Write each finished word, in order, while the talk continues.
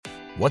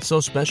What's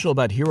so special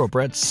about Hero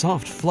Bread's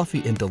soft,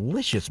 fluffy, and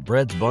delicious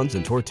breads, buns,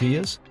 and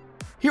tortillas?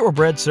 Hero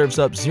Bread serves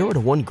up 0 to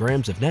 1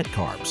 grams of net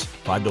carbs,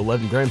 5 to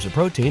 11 grams of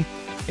protein,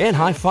 and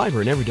high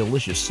fiber in every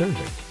delicious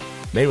serving.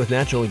 Made with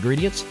natural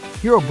ingredients,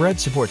 Hero Bread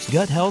supports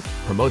gut health,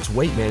 promotes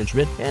weight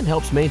management, and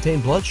helps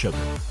maintain blood sugar.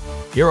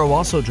 Hero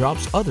also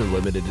drops other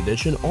limited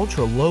edition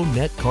ultra-low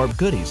net carb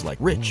goodies like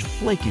rich,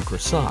 flaky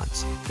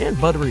croissants and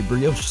buttery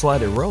brioche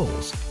slider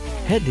rolls.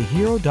 Head to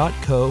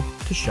hero.co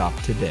to shop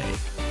today.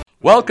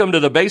 Welcome to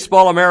the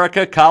Baseball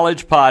America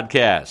College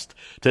Podcast.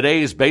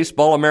 Today's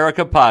Baseball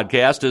America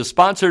Podcast is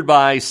sponsored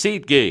by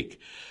SeatGeek.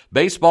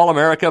 Baseball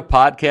America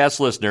Podcast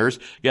listeners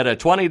get a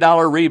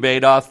 $20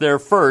 rebate off their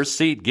first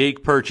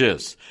SeatGeek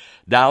purchase.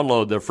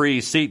 Download the free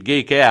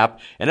SeatGeek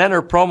app and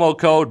enter promo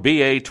code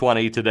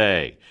BA20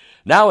 today.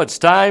 Now it's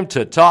time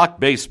to talk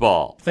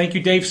baseball. Thank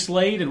you, Dave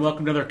Slade, and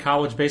welcome to another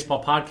college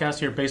baseball podcast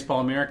here at Baseball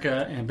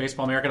America and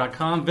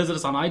BaseballAmerica.com. Visit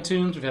us on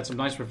iTunes. We've had some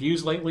nice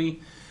reviews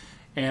lately.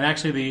 And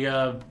actually,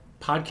 the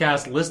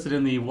podcast listed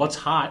in the What's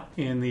Hot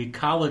in the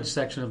college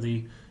section of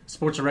the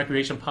Sports and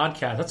Recreation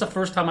podcast. That's the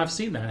first time I've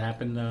seen that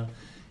happen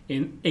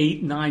in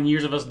 8-9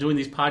 years of us doing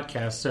these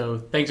podcasts. So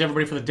thanks,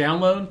 everybody, for the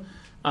download.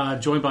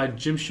 Joined by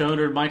Jim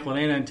Schoner, Mike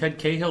Lanana, and Ted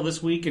Cahill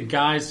this week. And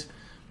guys,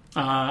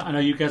 I know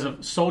you guys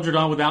have soldiered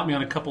on without me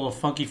on a couple of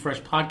funky,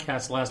 fresh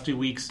podcasts the last 2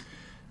 weeks.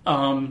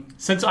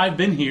 Since I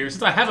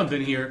haven't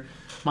been here,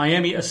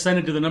 Miami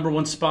ascended to the number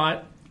 1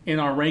 spot in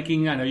our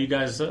ranking. I know you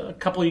guys, a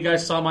couple of you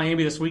guys saw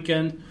Miami this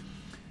weekend.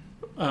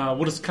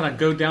 We'll just kind of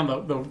go down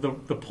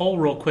the poll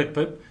real quick,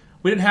 but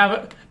we didn't have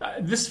it.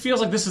 This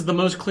feels like this is the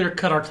most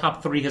clear-cut our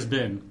top 3 has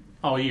been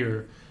all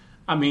year.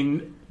 I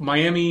mean,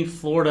 Miami,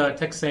 Florida,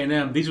 Texas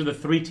A&M, these are the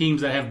 3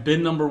 teams that have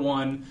been number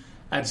 1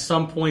 at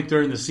some point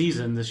during the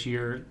season this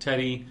year,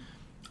 Teddy.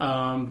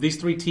 These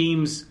 3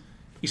 teams,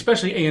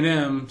 especially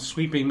A&M,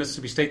 sweeping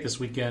Mississippi State this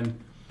weekend,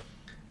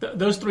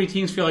 those 3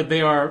 teams feel like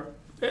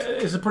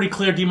it's a pretty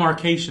clear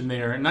demarcation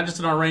there, and not just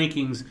in our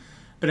rankings,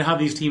 but how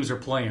these teams are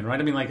playing, right?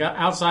 I mean, like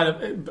outside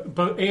of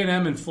both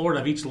A&M and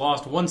Florida have each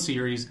lost 1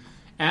 series,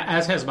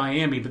 as has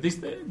Miami, but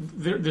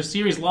the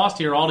series lost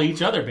here all to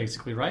each other,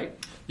 basically, right?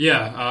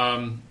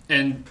 Yeah,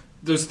 and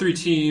those 3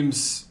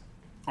 teams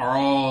are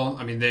all,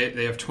 I mean,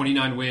 they have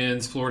 29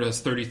 wins. Florida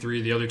has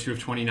 33. The other 2 have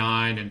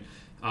 29,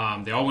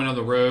 and they all went on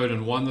the road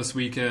and won this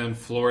weekend.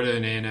 Florida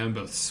and A&M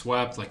both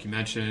swept, like you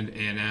mentioned.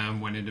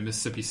 A&M went into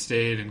Mississippi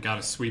State and got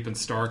a sweep in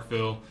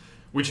Starkville,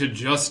 which had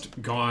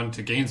just gone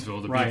to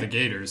Gainesville to beat the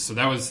Gators. So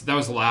that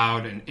was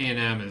loud, and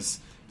A&M is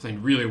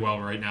playing really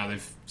well right now.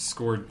 They've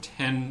scored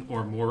 10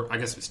 or more, I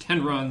guess it was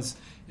 10 runs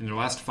in their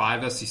last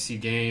 5 SEC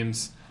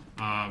games.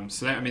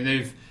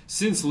 They've,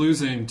 since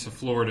losing to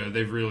Florida,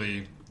 they've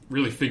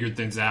really figured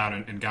things out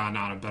and gotten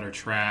on a better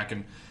track.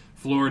 And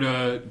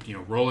Florida,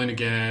 rolling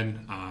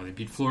again. They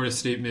beat Florida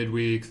State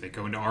midweek. They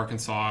go into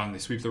Arkansas and they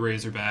sweep the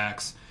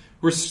Razorbacks.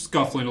 We're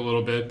scuffling a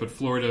little bit, but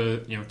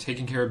Florida,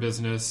 taking care of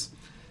business,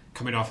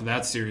 coming off of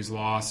that series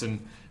loss.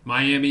 And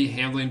Miami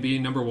handling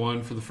being number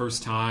 1 for the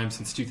first time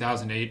since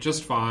 2008,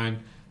 just fine.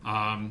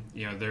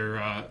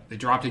 They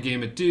dropped a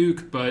game at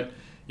Duke, but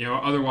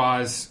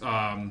otherwise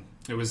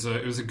it was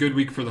a good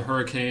week for the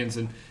Hurricanes.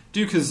 And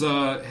Duke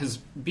has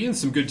beaten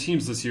some good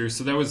teams this year,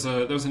 so that was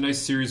a nice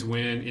series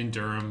win in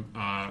Durham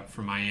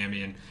for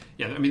Miami. And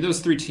yeah, I mean,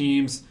 those 3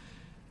 teams,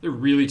 they're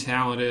really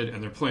talented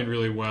and they're playing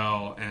really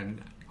well.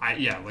 And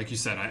like you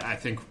said, I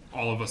think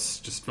all of us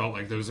just feel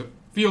like those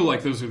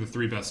are the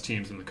 3 best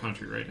teams in the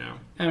country right now.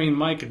 I mean,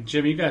 Mike and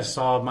Jim, you guys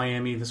saw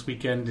Miami this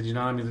weekend, did you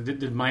not? I mean,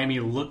 did Miami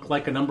look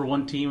like a number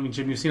 1 team? I mean,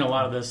 Jim, you've seen a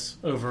lot of this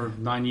over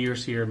 9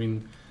 years here. I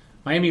mean,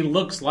 Miami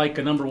looks like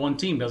a number 1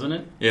 team, doesn't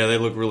it? Yeah, they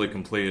look really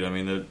complete. I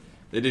mean,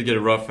 they did get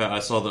a rough. I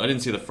didn't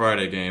see the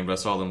Friday game, but I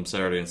saw them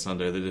Saturday and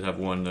Sunday. They did have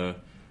one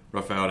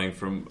rough outing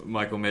from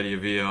Michael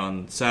Mediavilla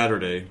on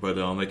Saturday, but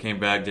they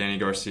came back. Danny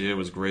Garcia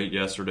was great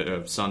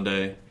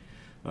Sunday.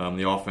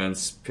 The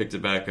offense picked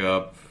it back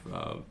up.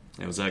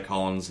 Zach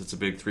Collins, it's a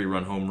big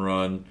 3-run home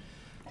run.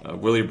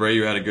 Willie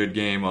Abreu had a good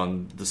game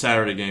on the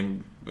Saturday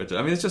game. But,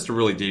 I mean, it's just a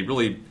really deep,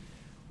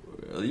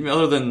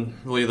 other than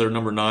really their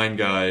number 9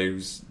 guy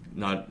who's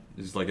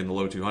like in the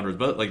low 200s,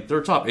 but like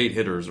their top 8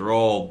 hitters are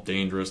all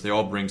dangerous. They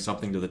all bring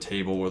something to the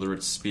table, whether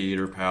it's speed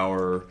or power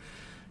or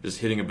just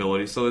hitting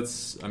ability. So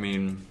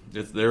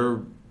they're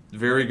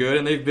very good,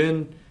 and they've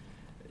been,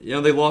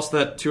 they lost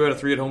that 2 out of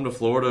 3 at home to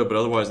Florida, but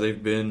otherwise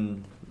they've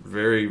been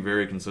very,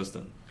 very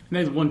consistent. And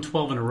they've won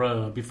 12 in a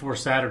row before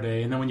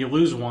Saturday, and then when you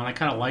lose one, I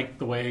kind of like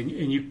the way,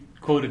 and you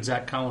quoted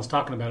Zach Collins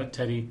talking about it,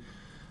 Teddy,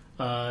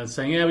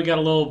 saying, we got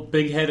a little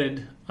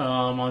big-headed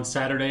on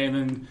Saturday, and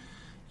then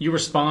you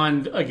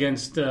respond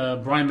against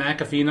Brian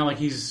McAfee, like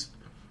he's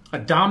a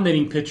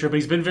dominating pitcher, but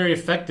he's been very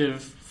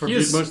effective for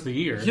most of the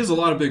year. He has a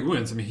lot of big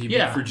wins. I mean, he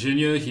beat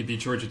Virginia, he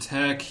beat Georgia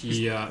Tech.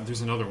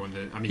 There's another one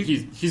that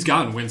he's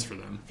gotten wins for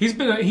them.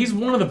 He's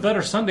one of the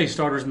better Sunday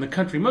starters in the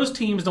country. Most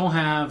teams don't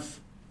have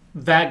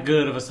that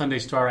good of a Sunday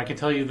starter. I can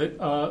tell you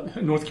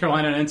that North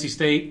Carolina and NC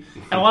State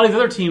and a lot of these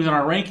other teams in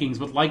our rankings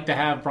would like to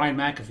have Brian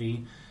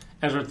McAfee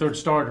as our 3rd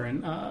starter,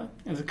 and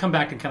to come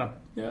back and kind of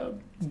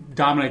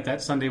dominate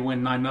that Sunday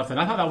win 9-0.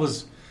 I thought that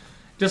was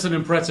just an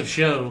impressive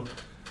show.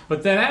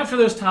 But then after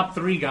those top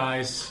three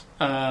guys,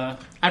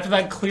 after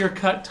that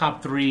clear-cut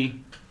top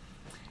three,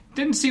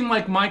 didn't seem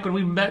like, Mike, when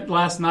we met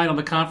last night on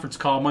the conference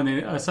call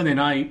Sunday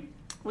night,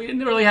 we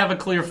didn't really have a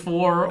clear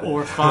 4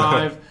 or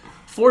 5.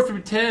 4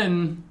 through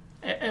 10,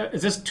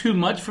 is this too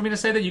much for me to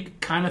say that you could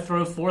kind of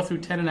throw 4 through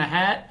 10 in a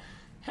hat?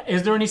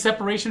 Is there any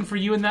separation for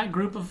you in that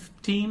group of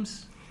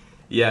teams?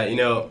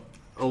 Yeah,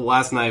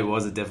 last night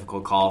was a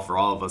difficult call for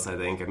all of us, I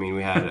think. I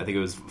mean, I think it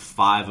was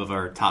 5 of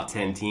our top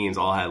 10 teams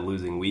all had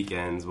losing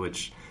weekends,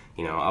 which,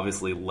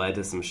 obviously led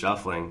to some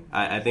shuffling.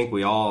 I think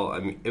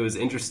it was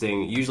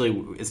interesting. Usually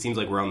it seems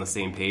like we're on the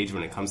same page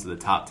when it comes to the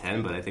top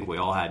 10, but I think we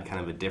all had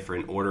kind of a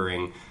different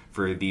ordering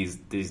for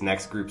these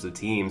next groups of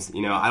teams.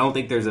 I don't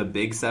think there's a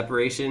big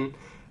separation.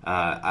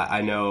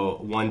 I know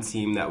one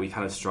team that we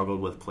kind of struggled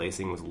with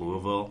placing was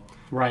Louisville.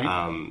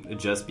 Right.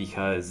 Just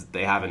because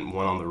they haven't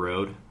won on the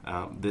road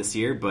this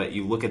year, but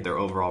you look at their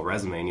overall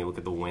resume and you look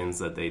at the wins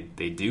that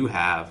they do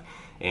have,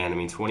 and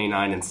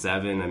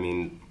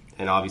 29-7.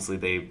 And obviously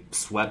they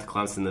swept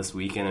Clemson this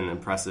weekend, an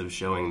impressive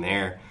showing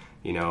there.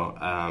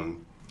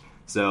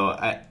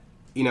 So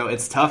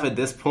it's tough at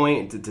this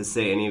point to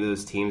say any of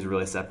those teams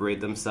really separate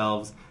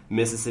themselves.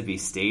 Mississippi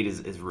State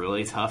is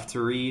really tough to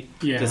read,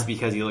 just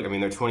because you look.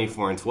 They're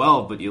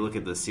 24-12, but you look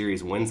at the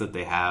series wins that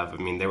they have.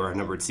 They were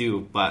number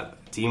 2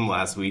 team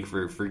last week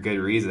for good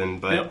reason.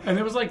 But and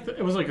it was like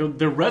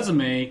their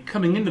resume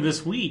coming into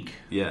this week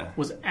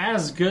was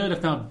as good,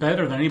 if not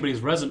better, than anybody's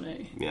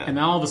resume. Yeah. And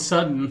now all of a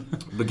sudden,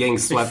 but getting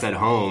swept at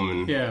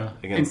home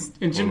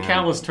in Jim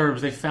Callis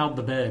terms, they fouled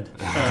the bed.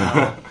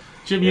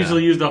 Jim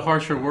usually used a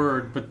harsher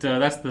word, but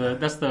that's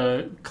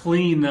the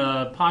clean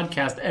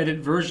podcast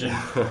edit version.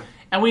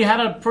 And we had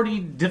a pretty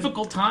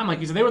difficult time.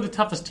 Like you said, they were the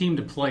toughest team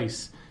to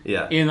place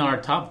in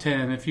our top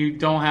 10. If you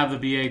don't have the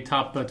BA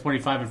top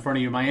 25 in front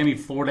of you, Miami,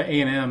 Florida,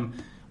 A&M.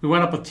 We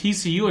went up with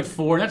TCU at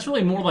 4. And that's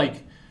really more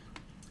like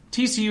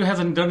TCU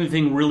hasn't done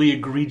anything really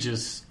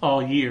egregious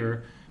all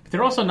year. But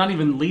they're also not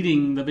even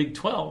leading the Big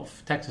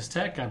 12. Texas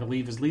Tech, I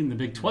believe, is leading the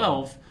Big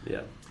 12.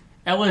 Yeah.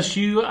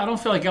 LSU, I don't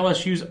feel like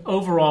LSU's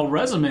overall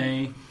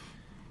resume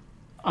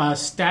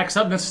stacks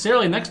up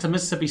necessarily next to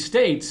Mississippi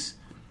State's.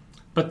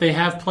 But they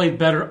have played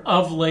better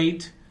of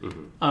late.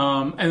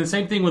 Mm-hmm. And the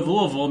same thing with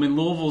Louisville.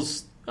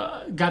 Louisville's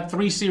got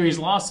 3 series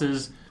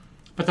losses,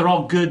 but they're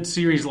all good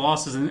series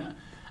losses. And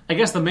I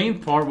guess the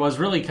main part was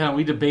really kind of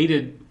we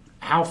debated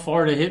how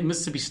far to hit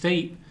Mississippi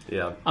State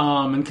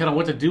and kind of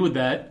what to do with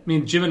that.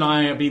 Jim and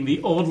I,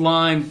 the old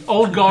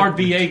guard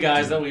BA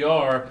guys that we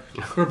are,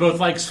 we're both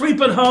like, sweep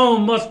at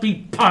home must be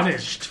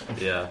punished.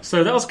 Yeah.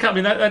 So that was kind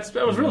of,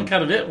 that was really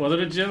kind of it,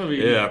 wasn't it, Jim?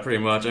 Yeah,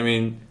 pretty much.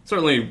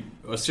 Certainly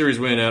a series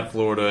win at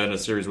Florida and a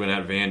series win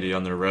at Vandy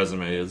on their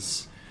resume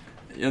is,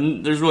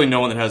 and there's really no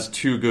one that has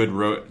two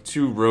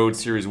road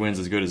series wins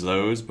as good as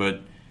those,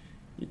 but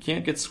you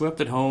can't get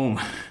swept at home.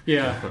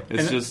 Yeah.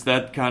 It's just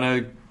that kind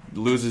of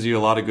loses you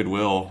a lot of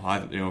goodwill,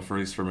 at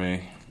least for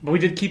me. But we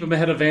did keep them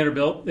ahead of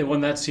Vanderbilt. They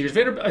won that series.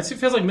 It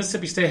feels like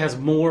Mississippi State has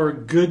more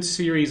good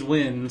series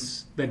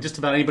wins than just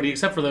about anybody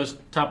except for those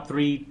top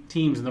 3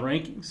 teams in the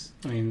rankings.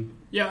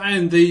 Yeah,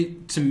 and they,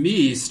 to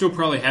me, still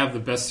probably have the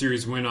best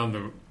series win on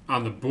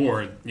the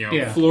board.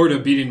 Florida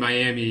beating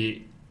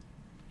Miami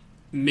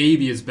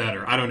maybe is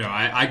better. I don't know.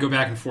 I go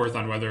back and forth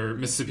on whether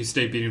Mississippi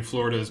State beating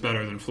Florida is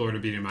better than Florida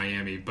beating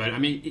Miami. But,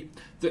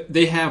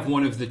 they have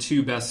one of the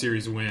 2 best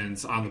series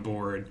wins on the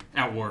board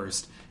at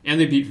worst. And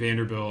they beat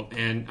Vanderbilt.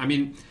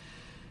 And,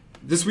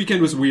 this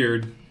weekend was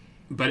weird,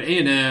 but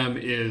A&M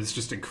is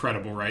just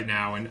incredible right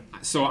now. And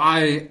so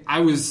I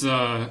was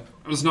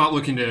not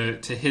looking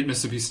to hit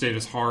Mississippi State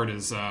as hard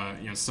as,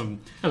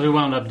 some... As we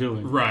wound up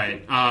doing.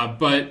 Right.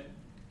 But,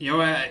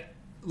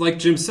 like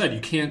Jim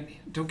said,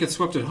 don't get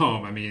swept at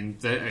home.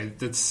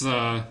 That's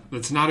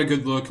not a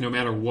good look no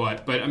matter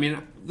what. But,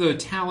 the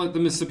talent that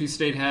Mississippi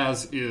State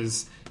has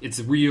it's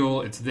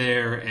real, it's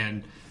there,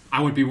 and I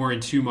wouldn't be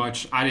worrying too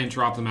much. I didn't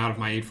drop them out of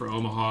my 8 for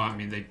Omaha.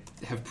 they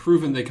have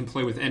proven they can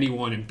play with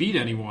anyone and beat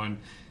anyone.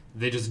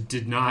 They just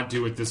did not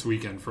do it this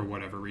weekend for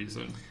whatever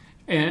reason.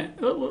 And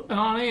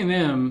on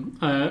A&M,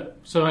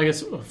 so I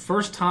guess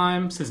first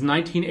time since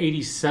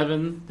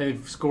 1987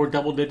 they've scored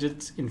double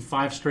digits in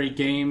 5 straight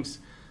games.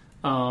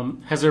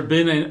 Has there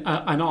been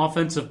an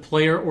offensive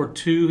player or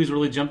 2 who's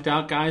really jumped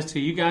out, guys, to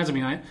you guys?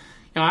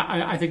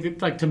 I think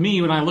that, like, to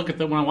me, when I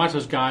watch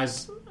those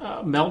guys,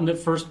 Melton at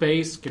first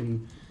base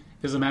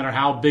doesn't matter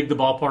how big the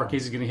ballpark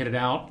is, he's going to hit it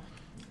out.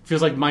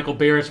 Feels like Michael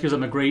Barris gives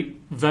him a great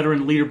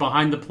veteran leader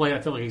behind the plate.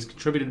 I feel like he's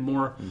contributed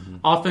more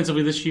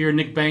offensively this year.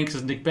 Nick Banks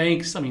is Nick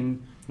Banks.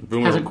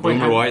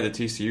 Boomer White, the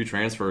TCU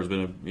transfer,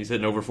 he's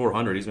hitting over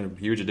 400. He's been a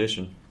huge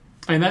addition.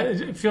 And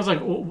it feels like,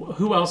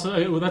 who else?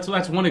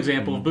 That's one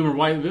example of Boomer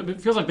White. It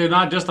feels like they're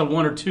not just a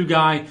 1 or 2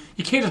 guy.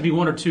 You can't just be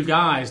 1 or 2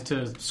 guys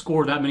to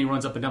score that many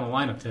runs up and down the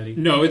lineup, Teddy.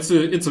 No, it's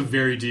a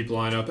very deep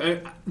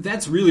lineup.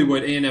 That's really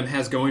what A&M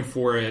has going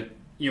for it.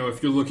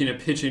 If you're looking at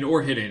pitching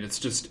or hitting, it's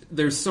just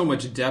there's so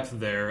much depth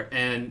there,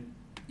 and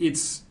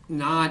it's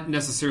not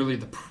necessarily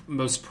the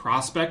most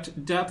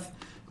prospect depth.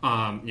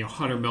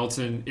 Hunter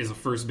Melton is a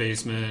first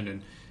baseman,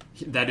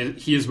 and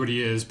he is what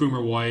he is.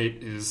 Boomer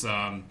White is,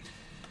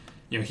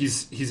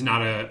 he's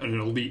not an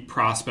elite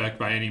prospect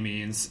by any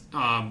means,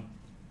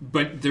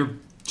 but they're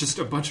just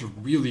a bunch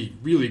of really,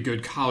 really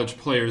good college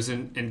players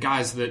and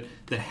guys that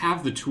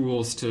have the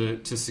tools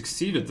to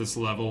succeed at this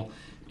level.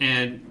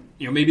 And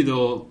maybe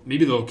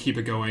they'll keep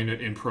it going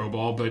in pro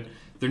ball, but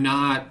they're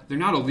not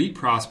elite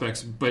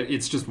prospects. But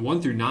it's just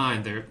 1 through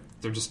 9.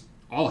 They're just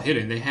all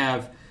hitting. They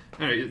have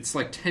it's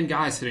like 10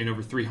 guys hitting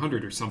over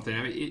 300 or something.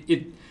 I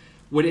mean,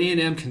 what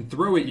A&M can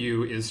throw at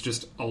you is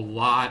just a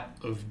lot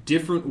of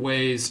different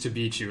ways to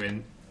beat you.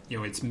 And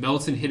it's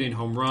Melton hitting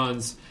home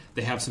runs.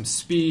 They have some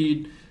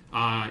speed.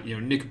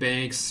 Nick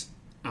Banks,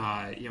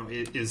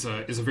 is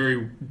a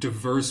very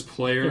diverse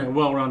player. Yeah,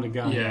 well-rounded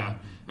guy. Yeah.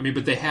 I mean,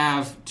 but they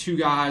have 2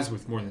 guys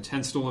with more than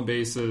 10 stolen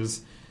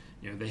bases.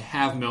 They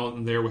have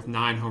Melton there with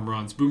 9 home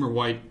runs. Boomer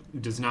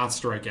White does not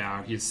strike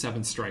out. He has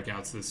 7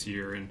 strikeouts this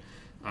year in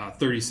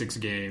 36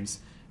 games.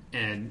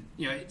 And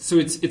so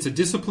it's a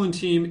disciplined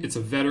team, it's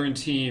a veteran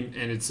team,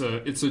 and it's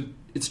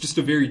just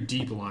a very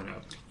deep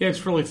lineup. Yeah,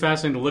 it's really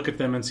fascinating to look at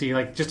them and see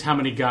just how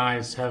many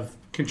guys have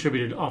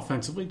contributed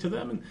offensively to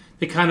them. And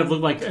they kind of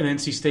look like an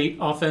NC State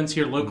offense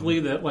here locally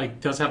that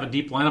does have a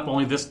deep lineup.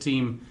 Only this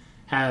team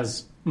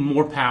has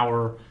more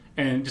power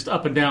and just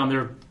up and down.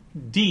 They're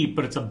deep,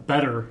 but it's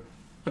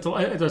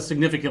a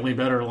significantly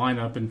better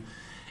lineup. And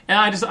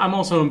I'm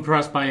also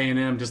impressed by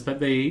A&M just that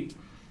they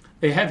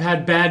have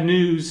had bad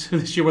news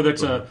this year, whether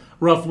it's a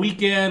rough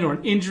weekend or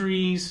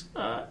injuries.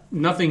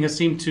 Nothing has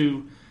seemed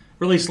to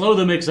really slow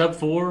them except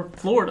for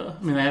Florida.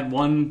 I mean, they had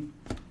one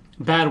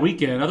bad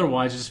weekend.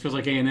 Otherwise, it just feels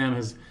like A&M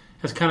has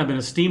kind of been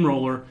a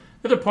steamroller.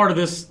 The other part of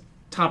this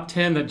top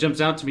 10 that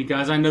jumps out to me,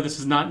 guys, I know this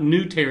is not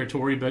new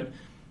territory, but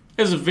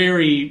it's a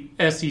very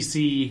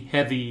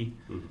SEC-heavy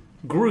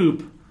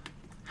group.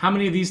 How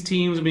many of these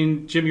teams, I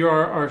mean, Jim, you're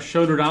our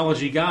show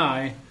nerdology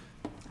guy,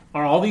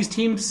 are all these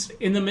teams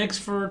in the mix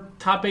for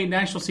top 8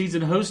 national seeds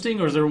and hosting,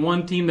 or is there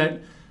one team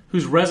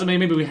whose resume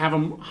maybe we have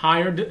them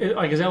higher?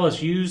 Like, is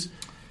LSU's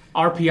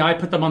RPI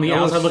put them on the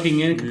outside looking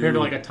in compared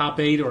to a top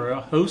 8 or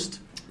a host?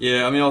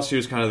 Yeah, I mean, LSU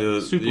is kind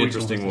of the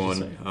interesting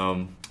one.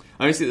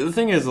 I mean, see, the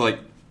thing is,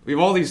 we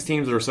have all these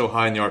teams that are so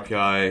high in the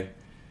RPI,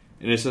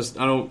 and it's just,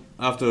 I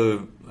have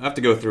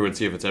to go through and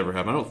see if it's ever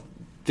happened. I don't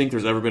think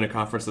there's ever been a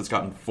conference that's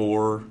gotten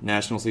 4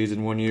 national seeds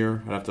in 1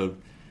 year. I'd have to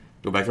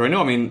go back there. I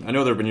know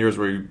there have been years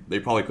where they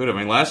probably could have. I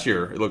mean, last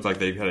year it looked like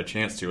they had a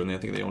chance to, and I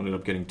think they ended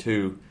up getting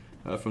 2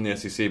 from the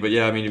SEC. But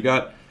yeah, I mean, you've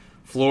got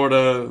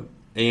Florida,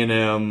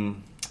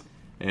 A&M,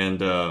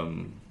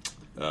 and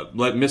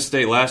Miss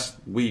State last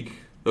week.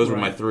 Those were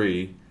my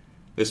 3.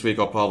 This week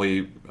I'll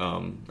probably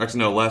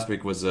last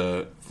week was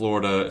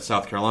Florida,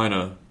 South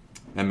Carolina,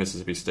 and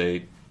Mississippi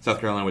State. South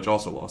Carolina, which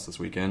also lost this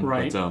weekend.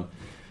 Right. But,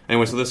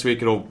 anyway, so this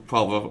week it'll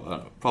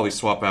probably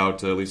swap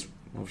out at least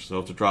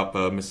to drop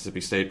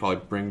Mississippi State,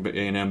 probably bring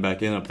A&M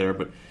back in up there.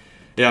 But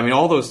yeah, I mean,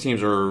 all those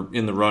teams are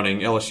in the running.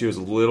 LSU is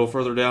a little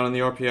further down in the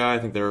RPI. I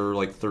think they're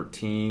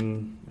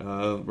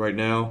 13 right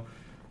now.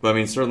 But I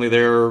mean, certainly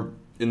they're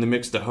in the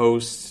mix to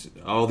host.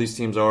 All these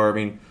teams are. I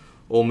mean,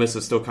 Ole Miss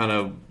is still kind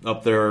of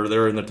up there.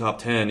 They're in the top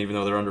 10, even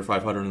though they're under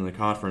 500 in the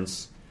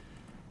conference.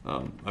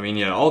 I mean,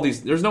 yeah,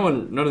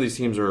 none of these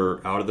teams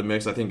are out of the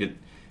mix. I think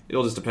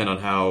it'll just depend on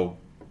how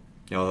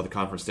the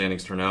conference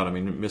standings turn out. I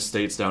mean, Miss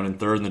State's down in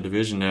 3rd in the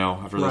division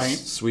now after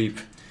this sweep.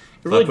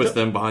 That puts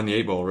them behind the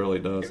 8 ball. It really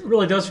does. It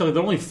really does feel like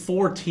there are only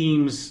 4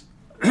 teams.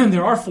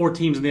 There are 4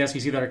 teams in the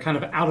SEC that are kind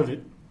of out of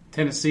it.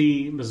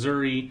 Tennessee,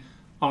 Missouri,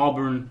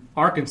 Auburn,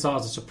 Arkansas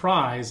is a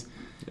surprise.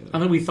 Yeah. I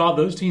think we thought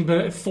those teams, but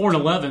at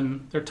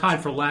 4-11, they're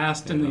tied for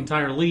last in the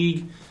entire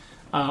league.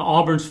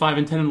 Auburn's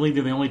 5-10 in the league.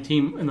 They're the only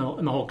team in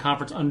the whole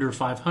conference under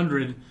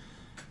 500.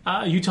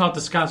 You talked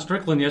to Scott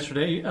Strickland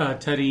yesterday,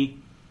 Teddy.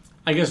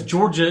 I guess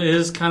Georgia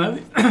is kind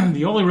of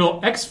the only real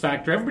X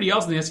factor. Everybody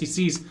else in the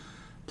SEC's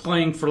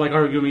playing for, are we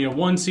going to be a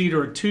 1 seed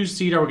or a 2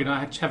 seed? Are we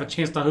going to have a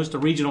chance to host a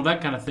regional,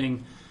 that kind of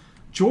thing?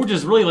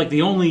 Georgia's really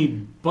the only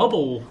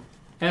bubble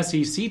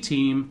SEC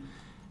team.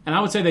 And I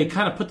would say they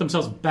kind of put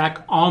themselves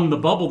back on the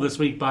bubble this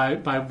week by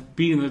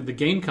beating the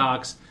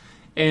Gamecocks.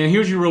 And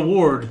here's your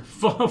reward,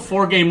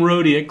 4-game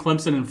roadie at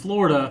Clemson in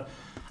Florida.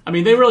 I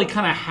mean, they really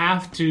kind of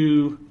have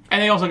to,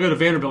 and they also go to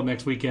Vanderbilt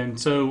next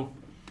weekend. So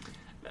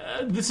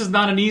this is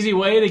not an easy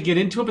way to get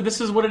into it, but this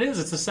is what it is.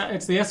 It's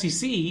the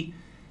SEC.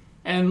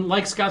 And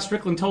like Scott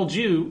Strickland told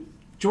you,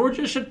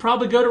 Georgia should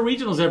probably go to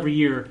regionals every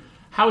year.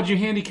 How would you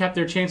handicap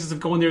their chances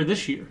of going there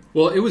this year?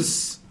 Well, it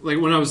was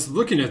when I was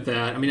looking at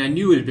that, I mean, I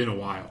knew it had been a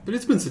while, but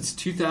it's been since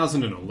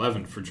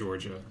 2011 for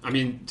Georgia. I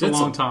mean, it's a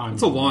long time.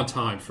 It's a long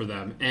time for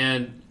them.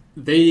 And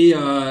they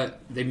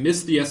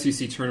missed the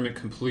SEC tournament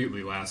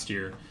completely last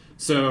year.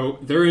 So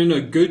they're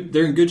in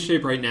good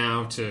shape right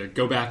now to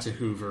go back to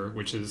Hoover,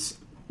 which is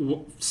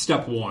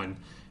step 1.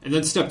 And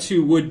then step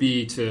 2 would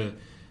be to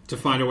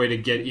find a way to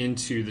get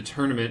into the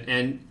tournament.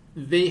 And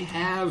they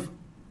have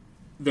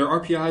their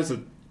RPIs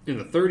in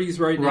the 30s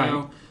right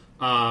now.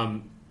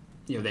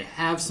 They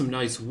have some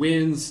nice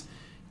wins.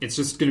 It's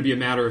just going to be a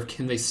matter of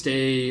can they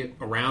stay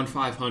around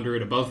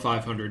 500, above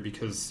 500,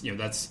 because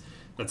that's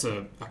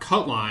a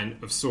cut line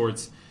of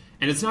sorts.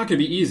 And it's not going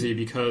to be easy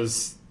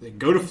because they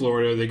go to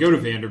Florida, they go to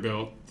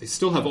Vanderbilt, they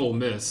still have Ole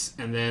Miss,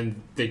 and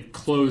then they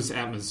close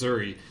at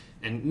Missouri.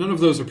 And none of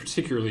those are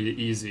particularly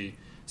easy.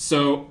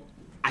 So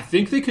I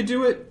think they could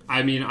do it.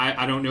 I mean,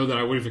 I don't know that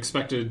I would have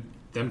expected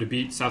them to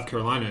beat South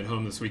Carolina at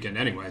home this weekend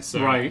anyway.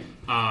 So, right.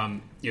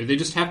 They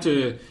just have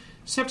to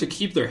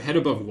keep their head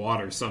above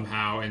water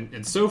somehow.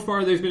 And so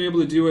far they've been able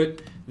to do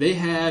it. They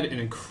had an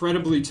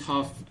incredibly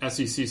tough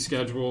SEC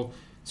schedule.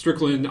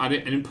 Strickland, I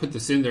didn't put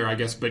this in there, I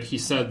guess, but he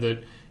said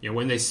that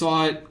when they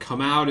saw it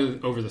come out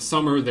over the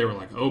summer, they were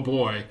like, oh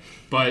boy.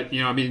 But,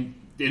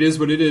 it is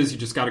what it is. You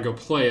just got to go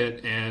play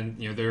it. And,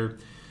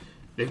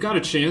 they've got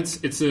a chance.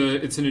 It's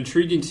an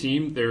intriguing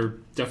team. They're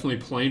definitely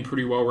playing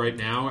pretty well right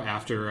now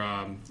after,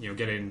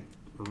 getting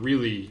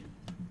really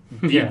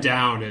beat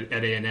down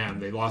at A&M.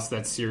 They lost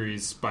that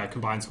series by a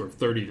combined score of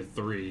 30-3. I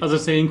was going to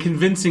say, in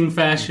convincing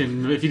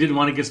fashion, if you didn't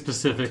want to get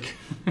specific.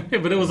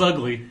 But it was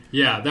ugly.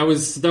 Yeah, that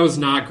was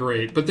not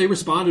great. But they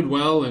responded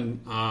well,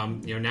 and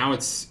now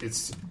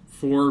it's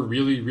 4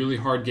 really, really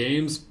hard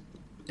games.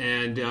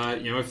 And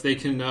if they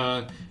can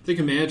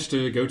manage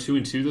to go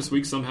 2-2 this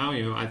week somehow,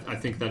 I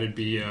think that'd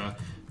be a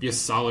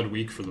solid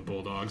week for the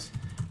Bulldogs.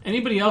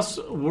 Anybody else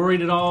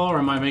worried at all, or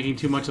am I making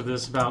too much of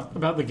this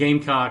about the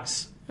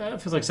Gamecocks? It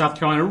feels like South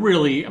Carolina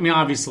really,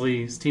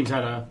 obviously this team's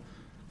had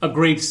a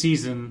great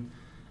season,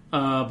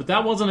 but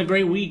that wasn't a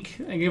great week.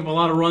 They gave a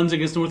lot of runs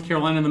against North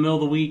Carolina in the middle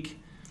of the week,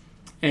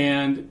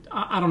 and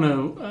I don't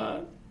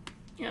know.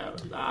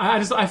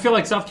 I feel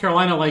like South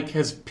Carolina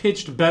has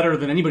pitched better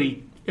than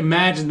anybody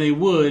imagined they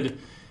would.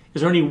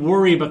 Is there any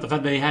worry about the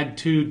fact they had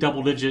 2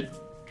 double-digit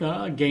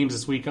games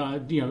this week,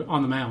 on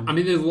the mound?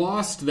 They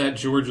lost that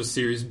Georgia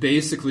series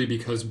basically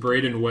because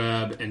Braden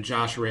Webb and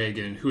Josh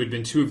Reagan, who had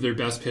been 2 of their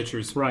best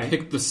pitchers,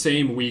 picked the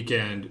same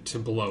weekend to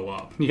blow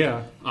up.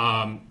 Yeah.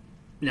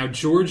 Now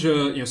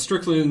Georgia,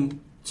 Strickland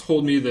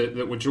told me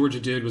that what Georgia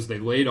did was they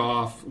laid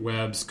off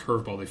Webb's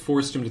curveball. They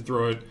forced him to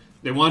throw it.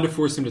 They wanted to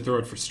force him to throw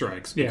it for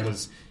strikes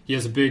because he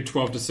has a big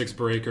 12-6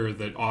 breaker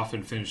that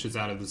often finishes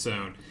out of the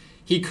zone.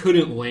 He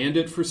couldn't land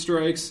it for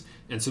strikes,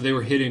 and so they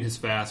were hitting his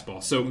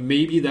fastball. So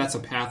maybe that's a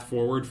path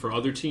forward for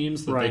other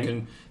teams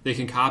that they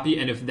can copy.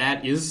 And if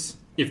that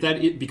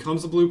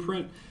becomes a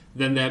blueprint,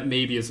 then that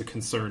maybe is a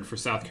concern for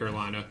South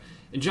Carolina.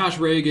 And Josh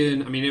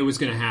Reagan, it was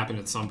going to happen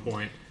at some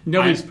point.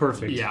 Nobody's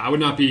perfect. Yeah, I would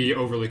not be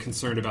overly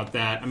concerned about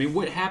that.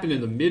 What happened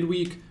in the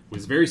midweek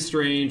was very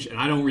strange, and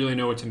I don't really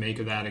know what to make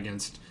of that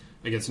against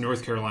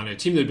North Carolina, a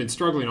team that had been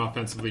struggling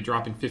offensively,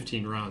 dropping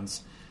 15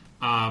 runs.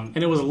 And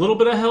it was a little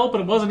bit of help,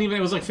 but it wasn't even. It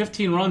was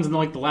 15 runs in the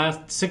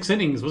last 6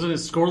 innings. Wasn't it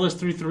scoreless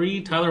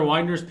 3-3? Tyler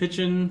Widener's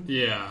pitching.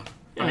 Yeah,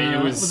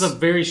 it was a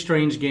very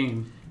strange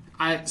game.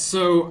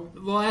 So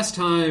the last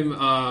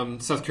time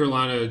South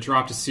Carolina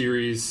dropped a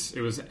series, it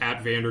was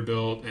at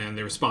Vanderbilt, and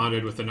they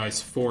responded with a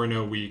nice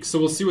 4-0 week. So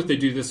we'll see what they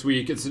do this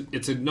week.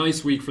 It's a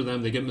nice week for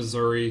them. They get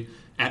Missouri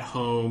at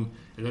home,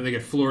 and then they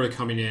get Florida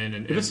coming in.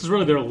 And this is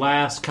really their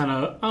last kind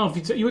of, I don't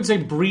know if you would say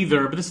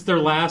breather, but this is their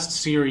last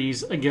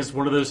series against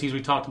one of those teams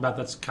we talked about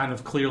that's kind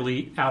of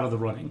clearly out of the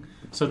running.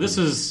 So this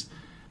is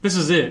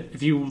it.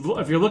 If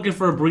you're looking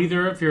for a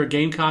breather, if you're a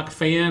Gamecock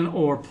fan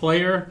or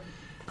player,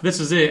 this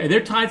is it. And they're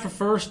tied for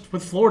first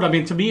with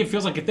Florida. To me, it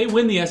feels like if they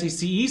win the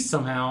SEC East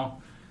somehow,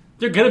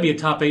 they're going to be a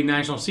top 8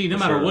 national seed, no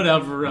matter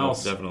whatever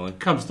else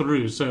comes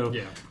through. So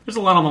there's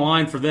a lot on the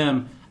line for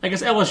them. I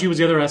guess LSU was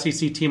the other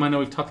SEC team. I know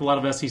we've talked a lot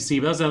of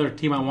SEC, but that's the other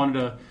team I wanted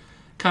to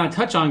kind of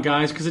touch on,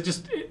 guys, because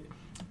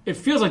it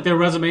feels like their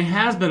resume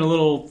has been a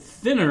little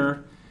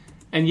thinner,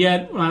 and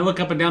yet when I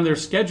look up and down their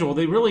schedule,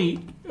 they really,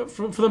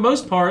 for the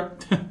most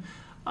part,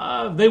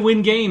 they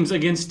win games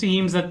against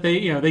teams that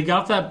they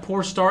got that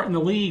poor start in the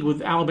league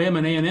with Alabama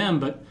and A&M,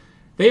 but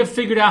they have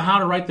figured out how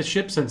to right the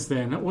ship since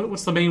then.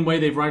 What's the main way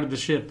they've righted the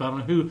ship? I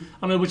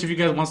don't know which of you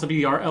guys wants to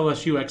be our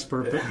LSU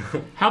expert,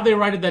 but how they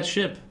righted that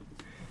ship?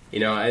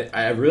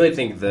 I really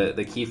think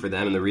the key for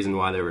them and the reason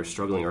why they were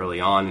struggling early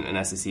on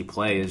in SEC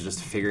play is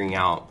just figuring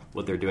out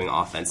what they're doing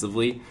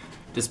offensively.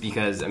 Just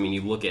because,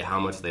 you look at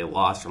how much they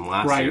lost from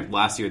last year.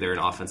 Last year, they're an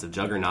offensive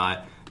juggernaut.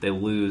 They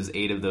lose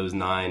 8 of those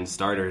 9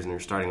 starters in their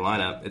starting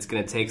lineup. It's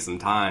going to take some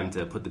time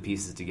to put the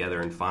pieces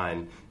together and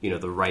find,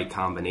 the right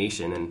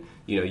combination. And,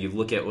 you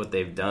look at what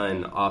they've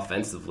done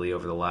offensively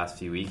over the last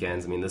few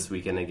weekends. This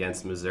weekend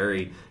against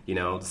Missouri,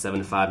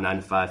 7-5,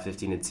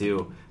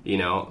 9-5,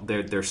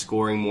 15-2. They're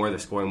scoring more. They're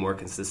scoring more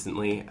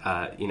consistently.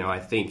 I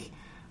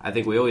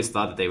think we always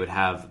thought that they would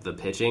have the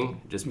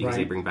pitching just because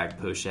they bring back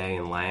Poche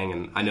and Lang.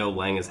 And I know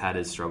Lang has had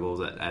his struggles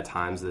at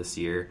times this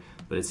year,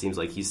 but it seems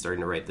like he's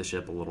starting to right the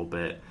ship a little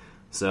bit.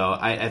 So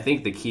I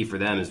think the key for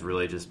them has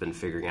really just been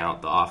figuring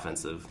out the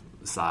offensive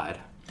side,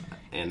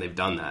 and they've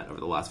done that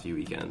over the last few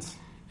weekends.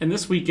 And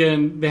this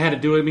weekend, they had to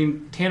do it. I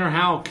mean, Tanner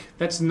Houck,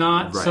 that's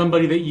not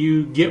somebody that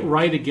you get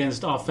right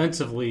against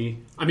offensively.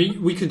 I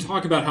mean, we can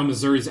talk about how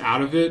Missouri's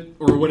out of it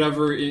or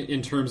whatever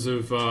in terms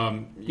of what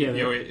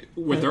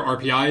their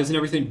RPI is and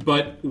everything.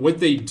 But what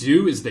they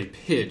do is they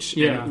pitch.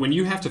 Yeah. And when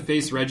you have to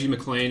face Reggie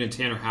McClain and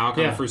Tanner Houck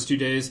on the first 2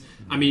 days,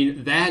 I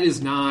mean, that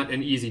is not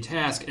an easy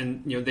task.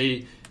 And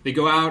they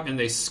go out and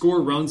they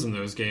score runs in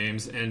those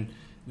games, and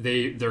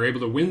they're able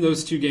to win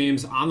those 2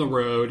 games on the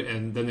road,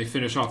 and then they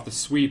finish off the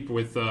sweep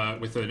with a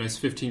nice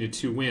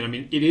 15-2 win. I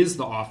mean, it is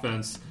the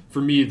offense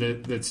for me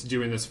that's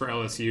doing this for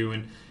LSU,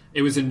 and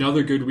it was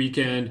another good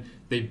weekend.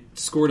 They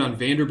scored on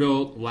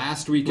Vanderbilt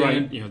last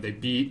weekend. Right. They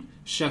beat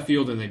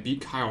Sheffield and they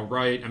beat Kyle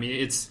Wright. I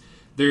mean,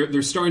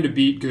 they're starting to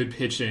beat good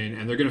pitching,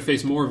 and they're going to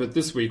face more of it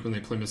this week when they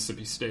play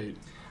Mississippi State.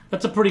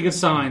 That's a pretty good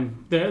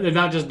sign. They're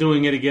not just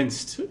doing it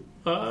against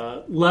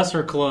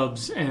lesser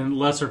clubs and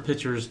lesser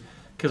pitchers.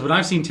 Because when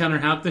I've seen Tanner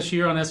Houck this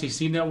year on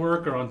SEC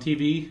Network or on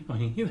TV, I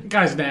mean, the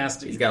guy's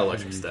nasty. He's got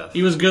electric stuff.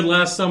 He was good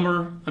last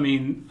summer. I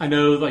mean, I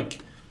know, like,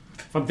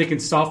 if I'm thinking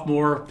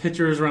sophomore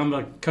pitchers around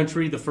the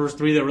country, the first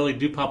 3 that really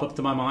do pop up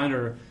to my mind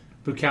are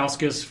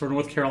Bukauskas for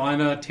North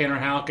Carolina, Tanner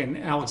Houck, and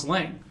Alex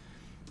Lang.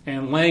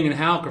 And Lang and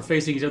Houck are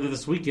facing each other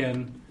this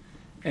weekend.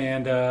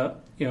 And,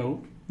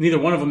 neither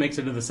one of them makes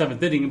it to the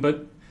 7th inning.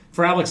 But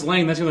for Alex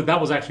Lang,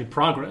 that was actually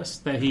progress,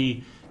 that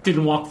he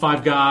didn't walk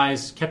 5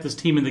 guys, kept his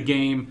team in the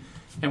game,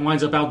 and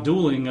winds up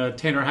out-dueling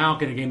Tanner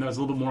Houck in a game that was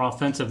a little bit more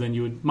offensive than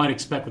you might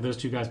expect with those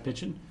 2 guys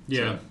pitching.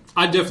 Yeah,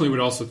 I definitely would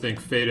also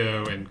think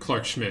Fado and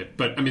Clark Schmidt.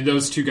 But, I mean,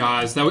 those 2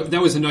 guys,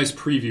 that was a nice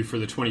preview for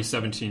the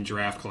 2017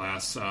 draft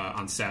class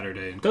on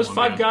Saturday. Those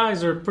 5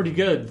 guys are pretty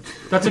good.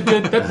 That's a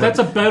good. That's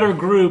a better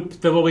group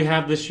than what we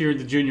have this year in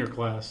the junior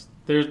class.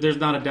 There's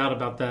not a doubt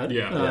about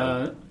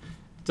that.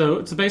 So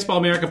it's a Baseball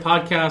America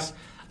podcast.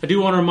 I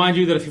do want to remind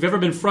you that if you've ever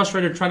been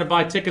frustrated trying to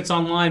buy tickets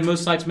online,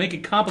 most sites make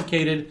it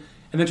complicated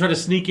and then try to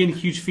sneak in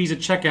huge fees at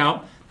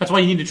checkout. That's why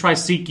you need to try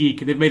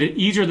SeatGeek. They've made it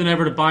easier than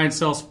ever to buy and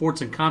sell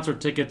sports and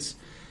concert tickets.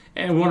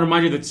 And we want to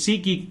remind you that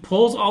SeatGeek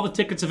pulls all the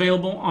tickets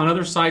available on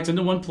other sites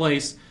into one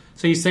place,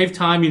 so you save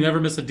time, you never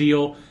miss a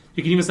deal.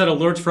 You can even set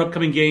alerts for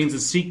upcoming games,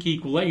 and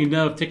SeatGeek will let you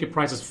know if ticket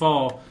prices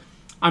fall.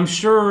 I'm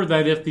sure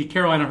that if the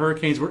Carolina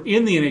Hurricanes were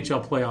in the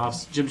NHL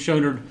playoffs, Jim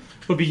Schonard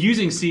would be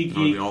using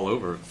SeatGeek all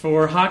over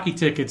for hockey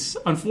tickets.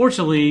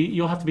 Unfortunately,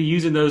 you'll have to be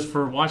using those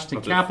for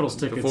Washington Capitals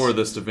tickets. Before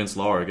this to Vince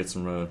Lauer, get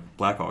some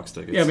Blackhawks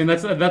tickets. Yeah, I mean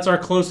that's our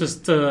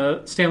closest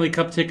Stanley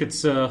Cup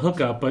tickets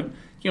hookup. But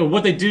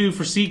what they do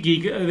for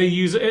SeatGeek,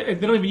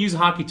 they don't even use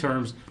hockey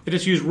terms. They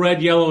just use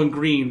red, yellow, and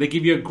green. They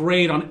give you a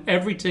grade on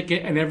every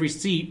ticket and every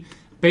seat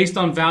based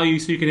on value,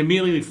 so you can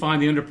immediately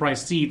find the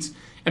underpriced seats.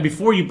 And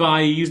before you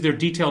buy, you use their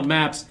detailed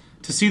maps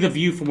to see the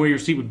view from where your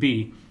seat would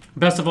be.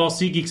 Best of all,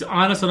 SeatGeek's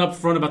honest and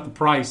upfront about the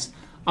price.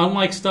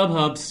 Unlike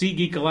StubHub,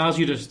 SeatGeek allows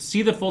you to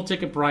see the full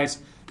ticket price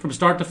from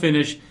start to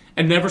finish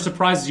and never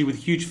surprises you with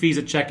huge fees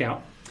at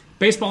checkout.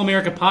 Baseball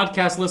America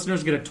podcast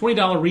listeners get a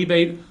 $20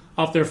 rebate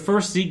off their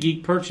first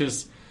SeatGeek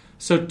purchase.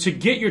 So to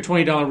get your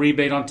 $20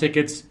 rebate on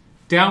tickets,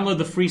 download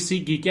the free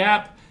SeatGeek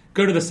app,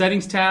 go to the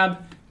settings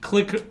tab,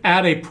 click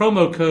add a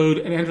promo code,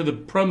 and enter the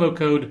promo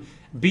code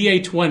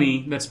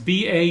BA20, that's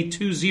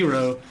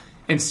BA20,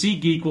 and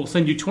SeatGeek will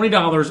send you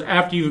 $20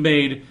 after you've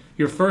made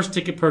your first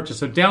ticket purchase.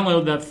 So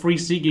download that free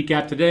SeatGeek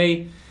app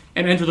today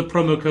and enter the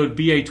promo code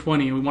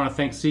BA20. And we want to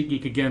thank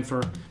SeatGeek again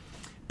for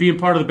being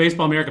part of the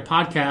Baseball America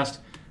podcast.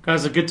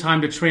 Guys, it's a good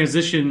time to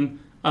transition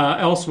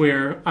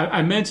elsewhere.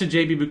 I mentioned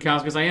J.B.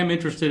 Bukauskas. I am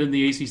interested in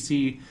the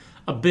ACC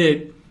a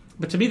bit.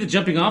 But to me, the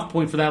jumping off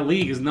point for that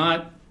league is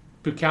not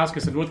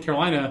Bukauskas in North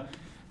Carolina.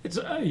 It's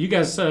you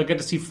guys got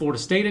to see Florida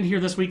State in here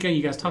this weekend.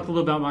 You guys talked a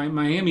little about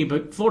Miami,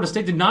 but Florida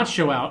State did not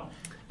show out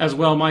as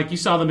well. Mike, you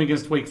saw them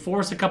against Wake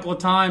Forest a couple of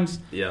times.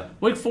 Yeah.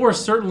 Wake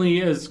Forest certainly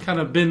has kind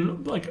of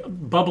been like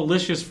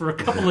bubblicious for a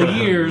couple of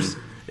years.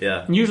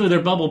 Yeah. And usually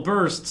their bubble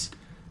bursts.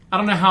 I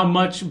don't know how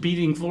much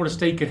beating Florida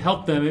State could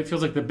help them. It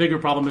feels like the bigger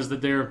problem is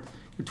that they're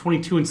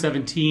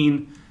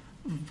 22-17,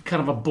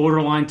 kind of a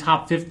borderline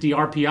top 50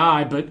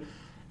 RPI. But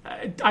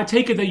I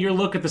take it that your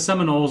look at the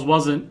Seminoles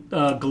wasn't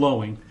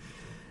glowing.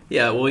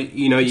 Yeah, well,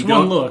 it's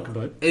one look,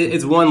 but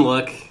it's one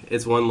look.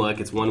 It's one look.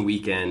 It's one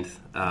weekend.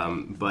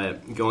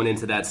 But going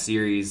into that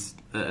series,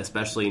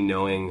 especially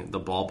knowing the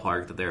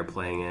ballpark that they were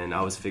playing in,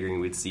 I was figuring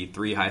we'd see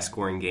 3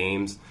 high-scoring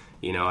games.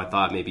 I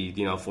thought maybe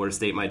Florida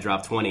State might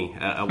drop 20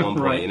 at one point.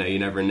 Right. You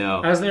never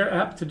know, as they're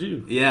apt to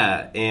do.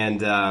 Yeah,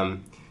 and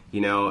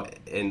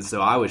and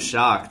so I was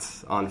shocked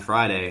on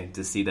Friday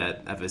to see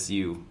that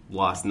FSU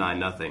lost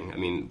 9-0. I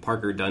mean,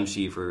 Parker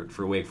Dunshee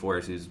for Wake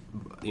Forest, who's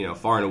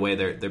far and away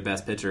their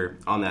best pitcher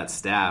on that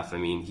staff. I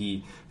mean,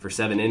 he for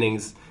 7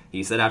 innings.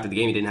 He said after the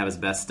game he didn't have his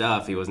best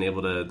stuff. He wasn't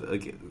able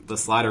to. The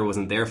slider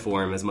wasn't there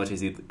for him as much as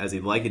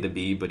he'd like it to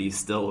be, but he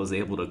still was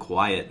able to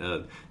quiet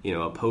a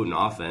potent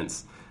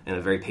offense and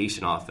a very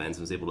patient offense.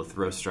 Was able to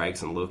throw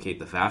strikes and locate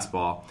the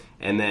fastball.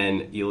 And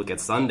then you look at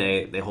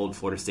Sunday, they hold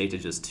Florida State to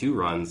just 2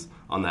 runs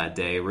on that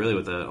day, really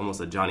with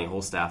almost a Johnny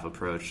Holstaff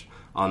approach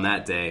on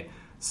that day.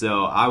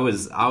 So I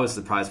was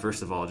surprised,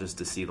 first of all, just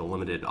to see the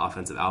limited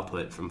offensive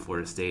output from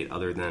Florida State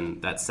other than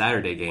that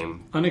Saturday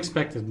game.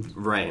 Unexpected.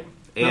 Right.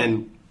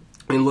 And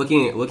I mean,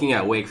 looking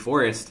at Wake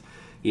Forest,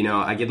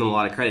 I give them a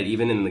lot of credit.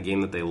 Even in the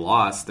game that they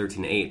lost,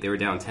 13-8, they were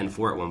down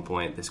 10-4 at one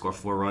point. They scored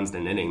 4 runs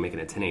in an inning, making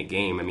a 10-8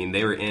 game. I mean,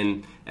 they were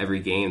in every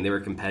game. They were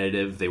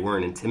competitive. They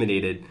weren't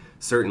intimidated,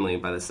 certainly,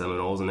 by the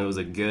Seminoles. And it was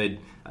a good,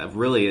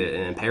 really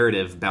an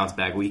imperative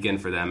bounce-back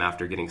weekend for them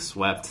after getting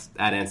swept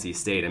at NC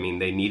State. I mean,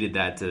 they needed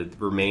that to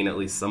remain at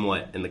least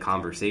somewhat in the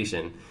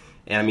conversation.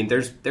 And, I mean,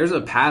 there's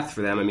a path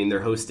for them. I mean,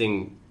 they're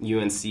hosting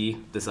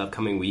UNC this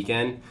upcoming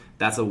weekend.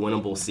 That's a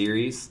winnable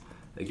series.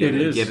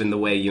 Given the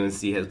way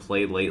UNC has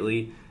played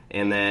lately.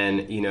 And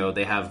then,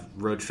 they have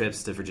road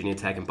trips to Virginia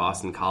Tech and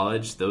Boston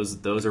College. Those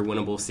are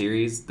winnable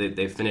series.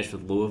 They finished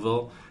with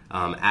Louisville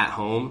at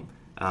home,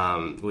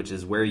 which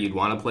is where you'd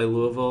want to play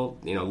Louisville.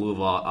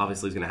 Louisville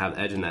obviously is going to have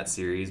the edge in that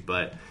series.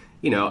 But,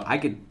 I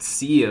could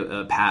see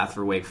a path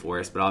for Wake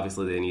Forest, but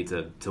obviously they need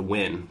to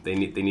win. They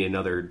need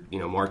another,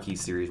 marquee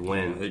series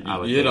win.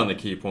 You hit on the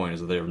key point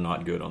is that they're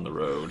not good on the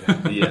road.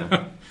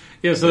 Yeah.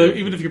 Yeah, so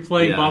even if you're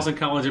playing Boston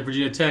College and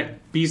Virginia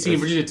Tech, BC and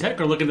Virginia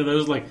Tech are looking to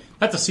those like,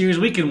 that's a series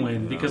we can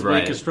win because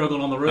Wake has struggled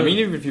on the road. I mean,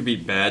 even if you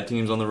beat bad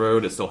teams on the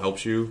road, it still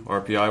helps you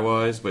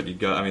RPI-wise, but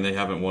they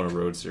haven't won a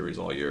road series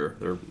all year.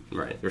 They're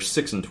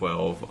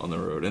 6-12 on the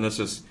road, and it's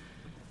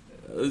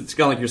kind of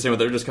like you're saying,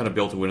 they're just kind of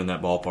built to win in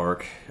that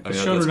ballpark. The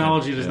shown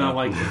analogy does not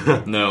like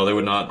that. No, they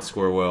would not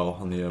score well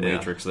on the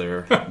matrix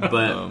there.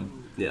 But,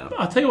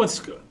 I'll tell you what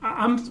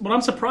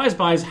I'm surprised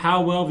by is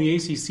how well the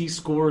ACC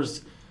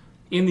scores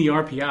in the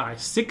RPI.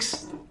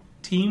 6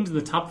 teams in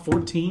the top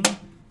 14,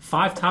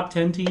 5 top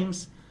 10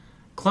 teams.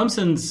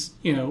 Clemson's,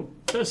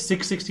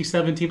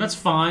 667 team. That's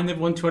fine. They've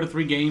won 2 out of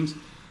 3 games.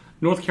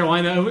 North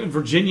Carolina and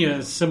Virginia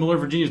is similar.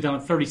 Virginia's down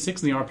at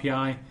 36 in the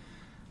RPI.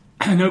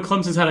 I know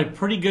Clemson's had a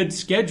pretty good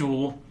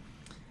schedule.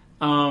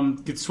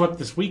 Gets swept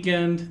this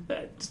weekend.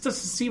 It just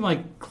doesn't seem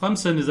like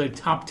Clemson is a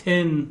top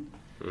 10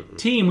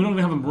 team. We don't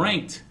even have them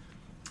ranked.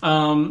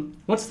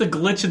 What's the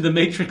glitch in the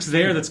matrix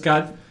there that's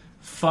got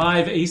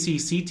 5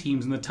 ACC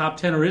teams in the top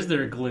 10, or is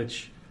there a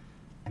glitch?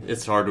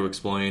 It's hard to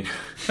explain.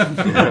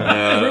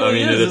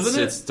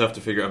 It's tough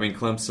to figure. I mean,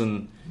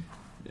 Clemson,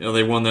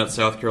 they won that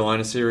South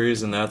Carolina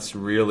series, and that's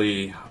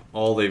really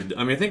all they've.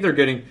 I mean, I think they're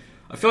getting.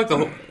 I feel like the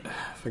whole.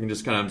 If I can I'm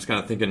just kind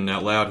of thinking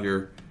out loud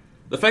here.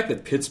 The fact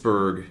that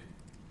Pittsburgh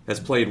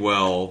has played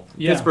well.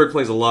 Yeah. Pittsburgh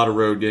plays a lot of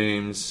road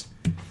games.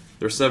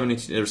 They're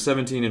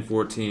 17 and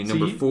 14,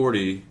 number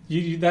 40.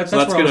 That's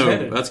where I was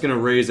headed. That's going to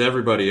raise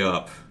everybody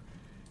up.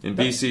 And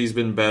BC's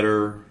been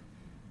better.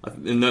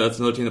 And that's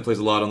another team that plays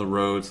a lot on the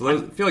road. So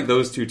I feel like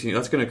those 2 teams,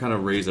 that's going to kind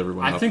of raise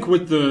everyone up. I think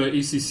what the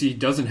ACC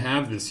doesn't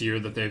have this year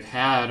that they've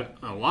had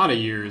a lot of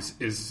years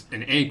is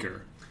an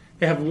anchor.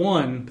 They have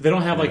 1, but they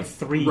don't have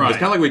 3. Right. It's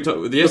kind of like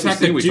the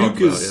SEC we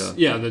talked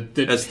about.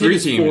 That's 3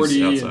 teams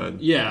 40 outside.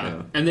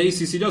 And the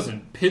ACC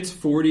doesn't. Pitt's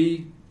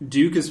 40,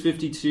 Duke is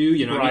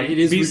 52. Right.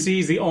 BC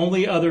is the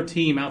only other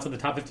team outside the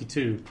top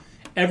 52.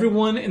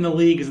 Everyone in the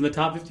league is in the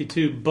top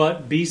 52,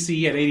 but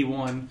BC at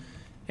 81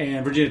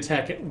 and Virginia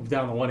Tech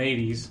down in the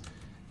 180s.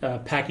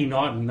 Packy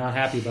Naughton, not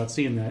happy about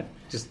seeing that.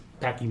 Just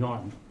Packy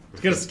Naughton.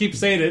 Going to keep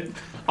saying it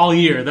all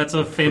year. That's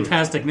a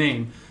fantastic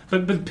name.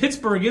 But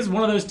Pittsburgh is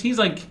one of those teams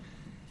I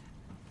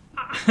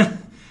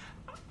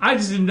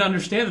just didn't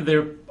understand that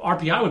their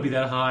RPI would be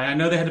that high. I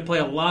know they had to play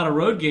a lot of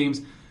road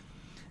games.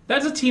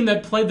 That's a team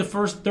that played the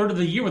first third of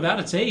the year without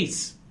its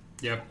ace.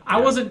 Yep.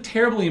 I wasn't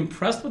terribly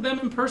impressed with them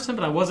in person,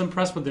 but I was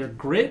impressed with their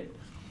grit.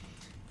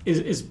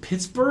 Is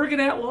Pittsburgh an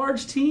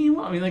at-large team?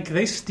 I mean,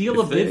 they steal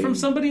a bid from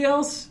somebody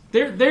else?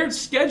 Their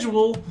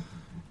schedule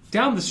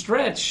down the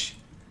stretch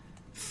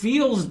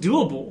feels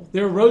doable.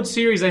 Their road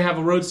series, they have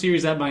a road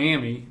series at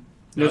Miami.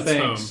 No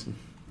thanks.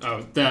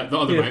 The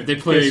other they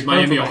play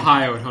Miami,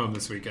 Ohio at home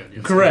this weekend.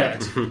 Yes,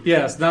 correct.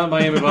 Yes, not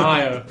Miami of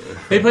Ohio.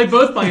 They play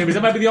both Miamis.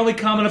 That might be the only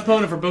common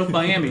opponent for both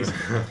Miamis.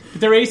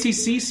 But their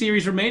ACC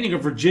series remaining are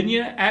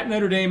Virginia, at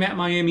Notre Dame, at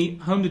Miami,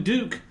 home to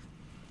Duke.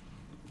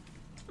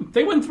 If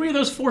they win 3 of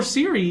those 4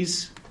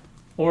 series,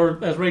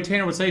 or as Ray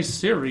Tanner would say,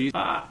 series,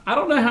 I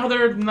don't know how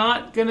they're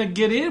not going to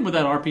get in with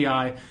that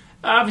RPI.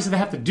 Obviously, they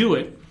have to do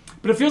it.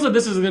 But it feels like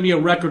this is going to be a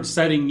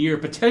record-setting year,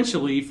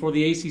 potentially, for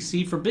the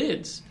ACC for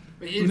bids.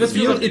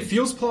 It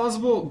feels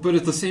plausible, but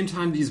at the same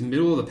time, these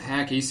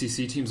middle-of-the-pack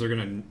ACC teams are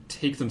going to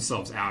take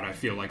themselves out, I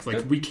feel like.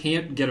 We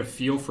can't get a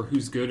feel for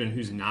who's good and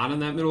who's not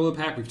in that middle of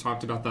the pack. We've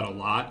talked about that a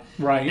lot.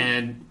 Right.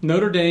 And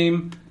Notre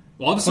Dame,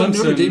 all of a sudden,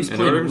 Notre Dame's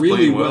playing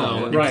really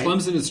well, and right.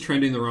 Clemson is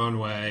trending the wrong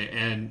way.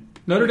 And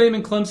Notre Dame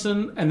and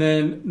Clemson, and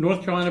then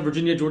North Carolina,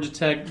 Virginia, Georgia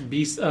Tech,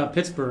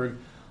 Pittsburgh.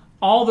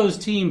 All those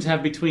teams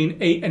have between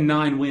 8 and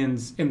 9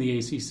 wins in the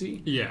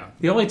ACC. Yeah.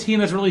 The only team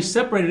that's really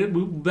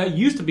separated, that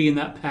used to be in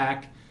that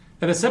pack,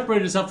 that has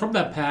separated itself from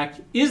that pack,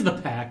 is the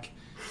pack,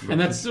 and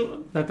that's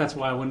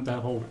why I went that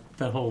whole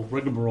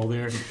rigmarole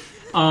there.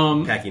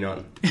 Packy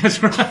Naughton.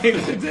 That's right.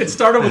 It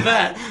started with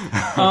that.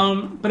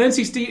 But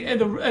NC State,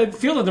 I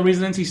feel like the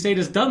reason NC State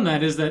has done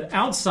that is that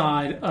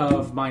outside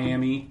of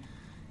Miami,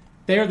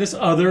 they're this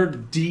other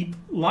deep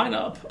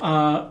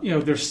lineup.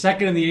 They're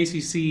second in the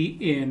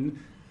ACC in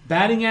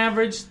batting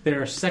average.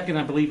 They're second,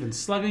 I believe, in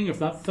slugging, if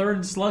not third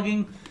in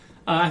slugging.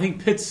 I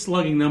think Pitt's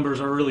slugging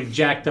numbers are really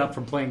jacked up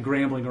from playing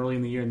Grambling early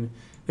in the year, and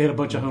they had a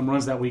bunch of home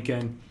runs that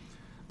weekend.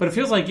 But it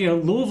feels like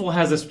Louisville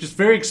has this just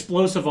very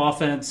explosive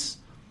offense.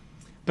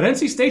 But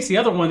NC State's the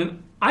other one,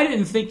 and I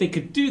didn't think they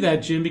could do that,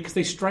 Jim, because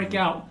they strike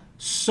out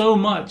so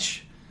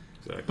much.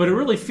 Exactly. But it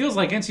really feels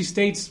like NC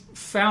State's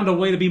found a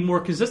way to be more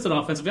consistent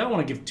offensively. I don't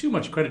want to give too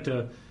much credit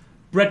to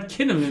Brett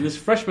Kinnaman, this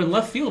freshman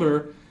left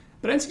fielder,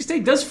 but NC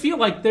State does feel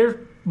like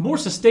they're more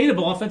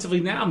sustainable offensively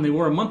now than they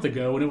were a month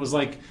ago, when it was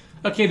like,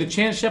 okay, did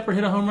Chance Shepard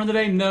hit a home run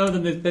today? No,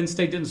 then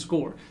State didn't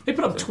score. They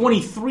put up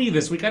 23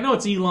 this week. I know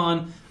it's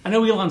Elon. I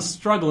know Elon's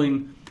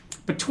struggling,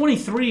 but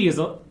 23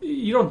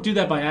 you don't do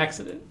that by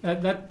accident.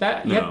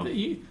 No.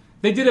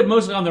 They did it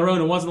mostly on their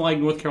own. It wasn't like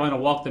North Carolina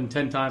walked them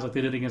 10 times like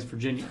they did against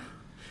Virginia.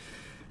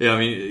 Yeah, I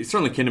mean,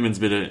 certainly Kinnaman's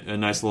been a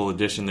nice little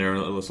addition there,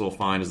 a little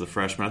find as a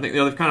freshman. I think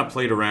they've kind of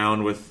played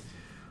around with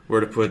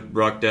where to put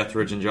Brock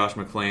Deathridge and Josh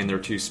McClain. They're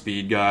two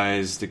speed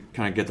guys to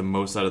kind of get the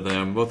most out of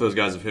them. Both those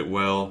guys have hit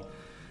well.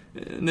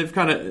 And they've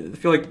kind of, I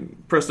feel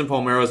like Preston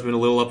Palmero's been a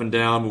little up and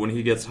down, but when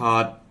he gets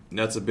hot,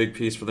 that's a big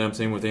piece for them.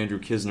 Same with Andrew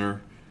Kisner.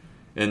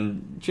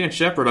 And Chance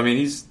Shepard, I mean,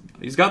 he's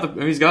got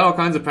all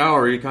kinds of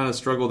power. He kind of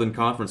struggled in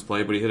conference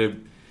play, but he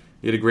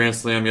hit a grand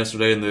slam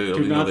yesterday in the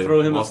Do not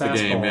throw him a lost the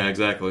game. fastball. Yeah,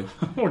 exactly.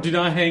 Or do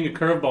not hang a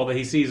curveball that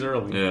he sees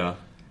early. Yeah.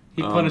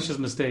 He punishes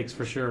mistakes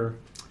for sure.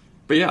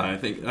 But yeah,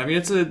 I mean,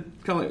 it's a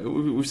kind of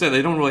like we said,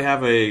 they don't really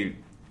have they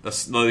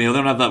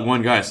don't have that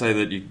one guy say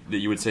that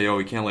you would say, oh,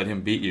 we can't let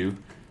him beat you,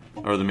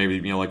 or then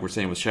maybe like we're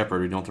saying with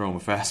Shepard, we don't throw him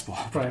a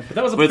fastball. Right, but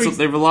that was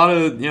they have a lot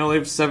of they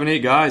have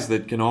 7-8 guys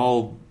that can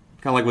all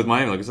kind of like with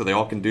Miami, like I said, they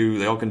all can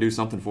do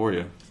something for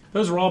you.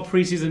 Those were all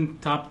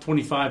preseason top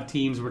 25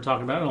 teams we're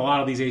talking about, and a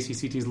lot of these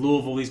ACC teams,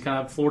 Louisville, these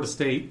kind of Florida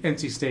State,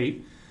 NC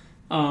State.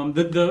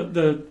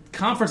 The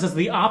conference that's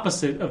the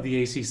opposite of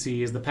the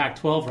ACC is the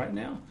Pac-12 right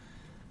now.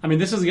 I mean,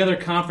 this is the other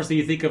conference that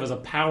you think of as a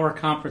power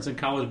conference in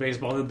college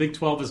baseball. The Big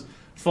 12 has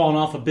fallen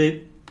off a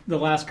bit the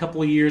last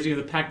couple of years.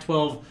 The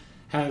Pac-12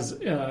 has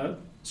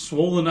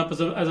swollen up as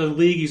a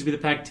league. It used to be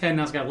the Pac-10.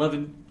 Now it's got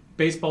 11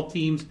 baseball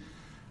teams.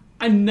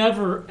 I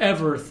never,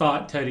 ever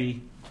thought,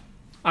 Teddy,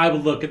 I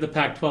would look at the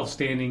Pac-12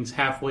 standings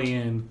halfway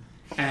in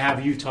and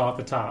have Utah at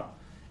the top.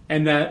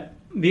 And that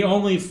the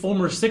only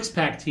former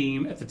six-pack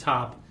team at the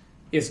top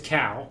is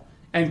Cal.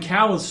 And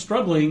Cal is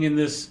struggling in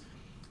this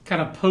kind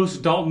of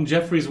post-Dalton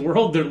Jeffries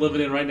world they're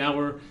living in right now,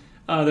 where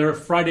their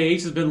Friday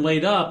ace has been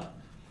laid up.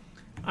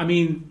 I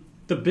mean,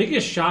 the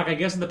biggest shock, I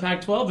guess, in the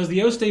Pac-12 is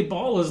the O-State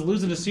Ball is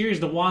losing a series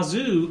to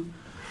Wazoo.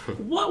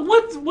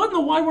 What in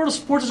the wide world of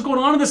sports is going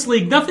on in this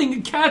league?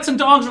 Nothing. Cats and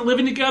dogs are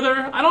living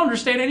together. I don't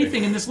understand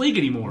anything in this league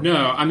anymore.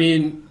 No, I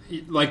mean,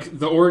 like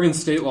the Oregon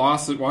State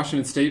loss at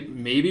Washington State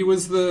maybe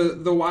was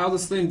the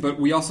wildest thing, but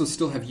we also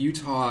still have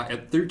Utah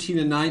at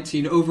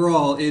 13-19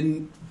 overall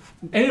and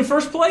in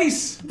first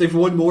place. They've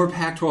won more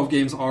Pac-12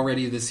 games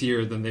already this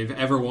year than they've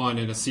ever won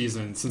in a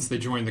season since they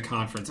joined the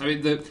conference. I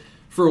mean,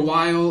 for a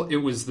while, it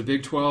was the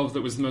Big 12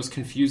 that was the most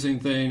confusing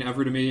thing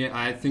ever to me.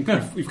 I think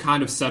we've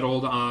kind of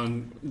settled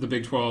on the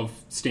Big 12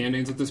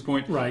 standings at this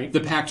point. Right. The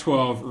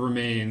Pac-12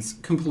 remains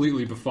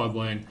completely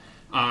befuddling.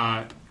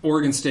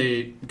 Oregon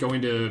State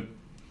going to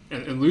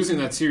and losing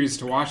that series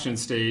to Washington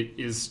State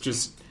is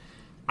just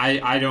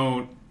I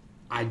don't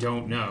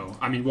know.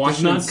 I mean,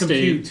 Washington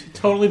State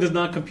totally does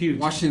not compute.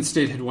 Washington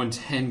State had won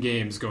 10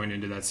 games going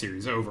into that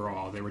series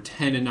overall. They were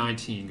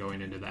 10-19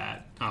 going into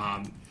that,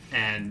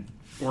 and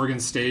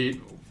Oregon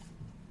State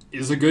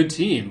is a good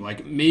team.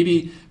 Like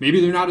maybe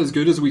they're not as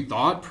good as we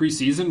thought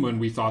preseason when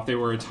we thought they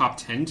were a top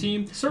 10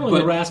 team. Certainly,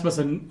 the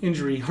Rasmussen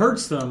injury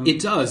hurts them. It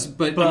does,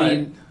 but I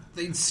mean,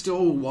 they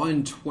still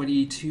won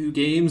 22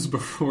 games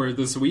before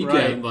this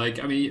weekend. Right.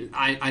 Like, I mean,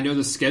 I know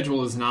the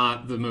schedule is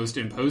not the most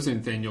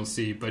imposing thing you'll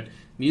see, but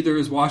neither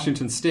is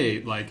Washington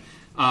State. Like,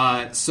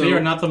 so they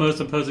are not the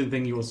most imposing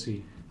thing you will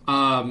see.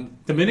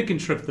 Dominican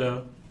trip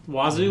though.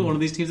 Wazoo, one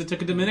of these teams that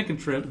took a Dominican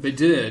trip. They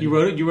did. You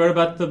wrote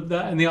about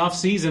the in the off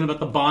season about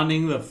the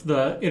bonding,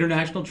 the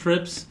international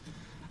trips.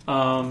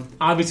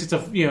 Obviously, it's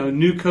a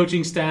new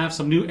coaching staff,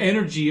 some new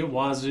energy at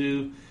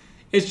Wazoo.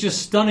 It's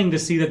just stunning to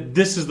see that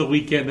this is the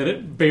weekend that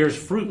it bears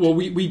fruit. Well,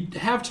 we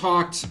have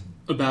talked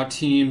about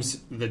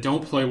teams that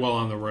don't play well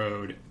on the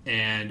road,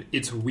 and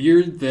it's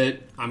weird that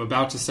I'm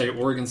about to say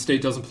Oregon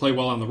State doesn't play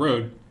well on the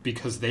road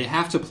because they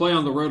have to play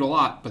on the road a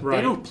lot, but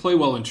they don't play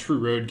well in true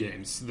road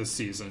games this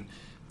season.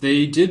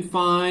 They did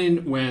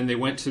fine when they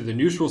went to the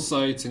neutral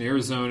sites in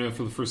Arizona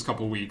for the first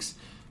couple of weeks.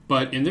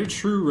 But in their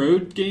true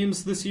road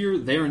games this year,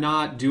 they are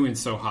not doing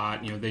so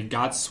hot. They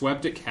got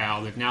swept at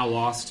Cal. They've now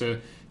lost to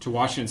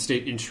Washington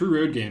State. In true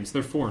road games,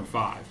 they're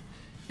 4-5.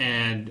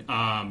 And,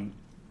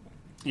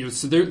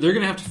 so they're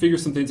going to have to figure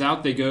some things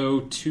out. They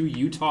go to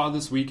Utah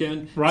this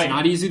weekend. Right. It's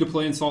not easy to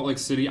play in Salt Lake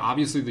City.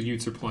 Obviously, the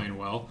Utes are playing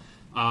well.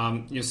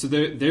 So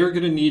they're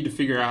going to need to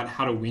figure out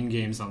how to win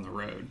games on the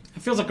road.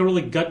 It feels like a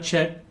really gut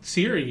check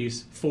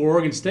series for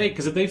Oregon State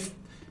because if they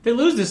they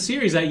lose this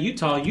series at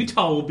Utah,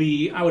 Utah will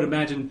be, I would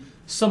imagine,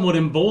 somewhat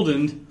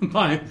emboldened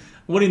by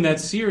winning that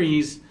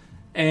series.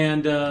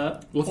 And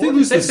if they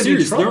lose the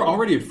series, they're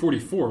already at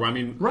 44. I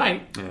mean,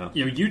 right? Yeah.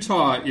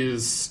 Utah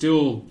is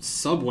still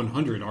sub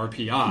 100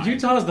 RPI.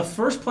 Utah is the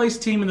first place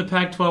team in the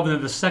Pac-12, and they're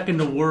the second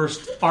to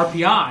worst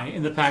RPI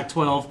in the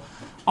Pac-12.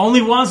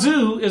 Only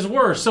Wazoo is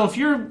worse. So if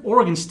you're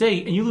Oregon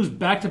State and you lose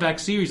back-to-back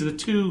series of the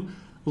two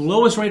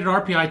lowest-rated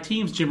RPI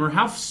teams, Jimmer,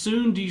 how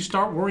soon do you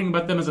start worrying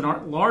about them as a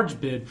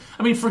large bid?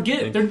 I mean,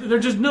 forget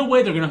there's just no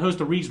way they're going to host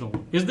a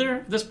regional. Is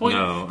there at this point?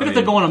 No. They have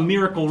to go on a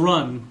miracle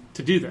run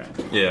to do that.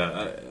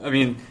 Yeah, I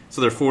mean, so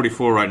they're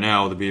 44 right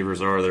now. The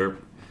Beavers are there.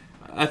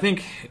 I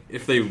think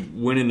if they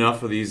win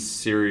enough of these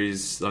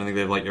series, I think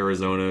they have like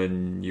Arizona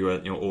and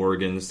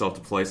Oregon and stuff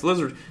to play. So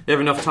they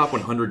have enough top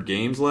 100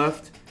 games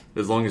left.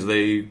 As long as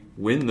they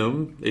win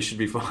them, they should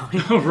be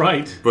fine.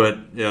 Right. But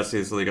yeah,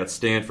 so they got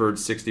Stanford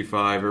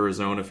 65,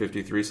 Arizona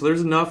 53. So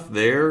there's enough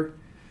there,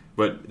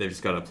 but they've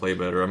just got to play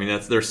better. I mean,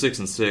 they're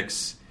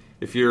 6-6.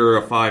 If you're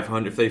a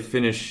 500, if they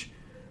finish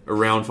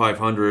around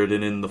 500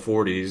 and in the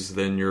 40s,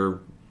 then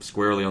you're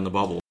squarely on the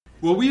bubble.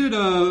 Well, we had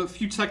a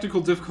few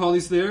technical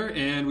difficulties there,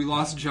 and we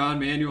lost John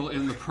Manuel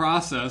in the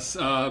process.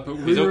 But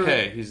he's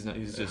okay. He's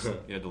just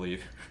he had to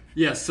leave.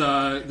 Yes,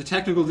 the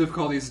technical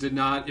difficulties did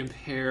not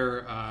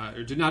impair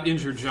or did not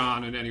injure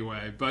John in any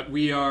way. But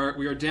we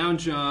are down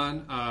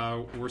John.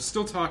 We're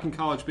still talking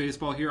college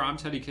baseball here. I'm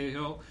Teddy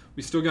Cahill.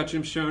 We still got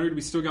Jim Schonard.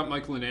 We still got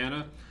Mike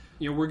Lananna.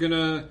 We're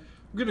gonna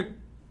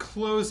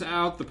close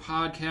out the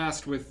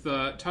podcast with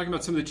talking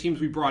about some of the teams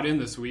we brought in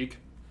this week.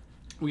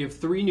 We have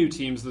 3 new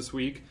teams this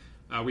week.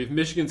 We have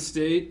Michigan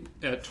State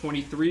at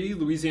 23,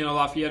 Louisiana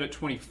Lafayette at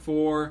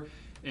 24,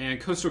 and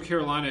Coastal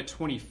Carolina at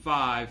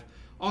 25.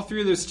 All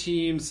 3 of those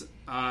teams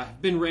have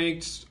been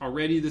ranked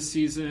already this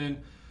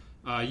season.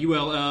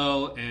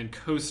 ULL and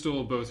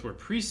Coastal both were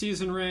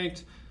preseason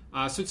ranked.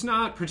 So it's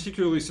not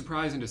particularly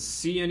surprising to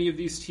see any of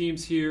these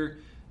teams here.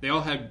 They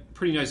all had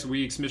pretty nice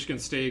weeks. Michigan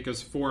State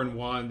goes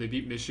 4-1. They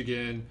beat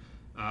Michigan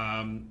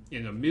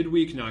in a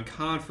midweek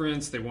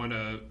non-conference. They won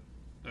a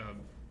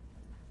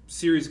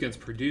series against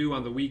Purdue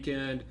on the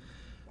weekend.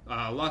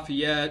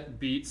 Lafayette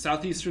beat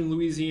Southeastern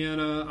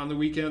Louisiana on the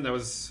weekend. That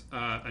was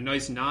a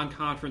nice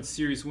non-conference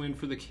series win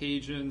for the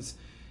Cajuns.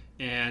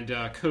 And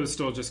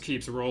Coastal just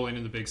keeps rolling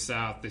in the Big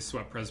South. They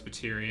swept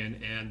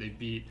Presbyterian, and they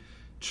beat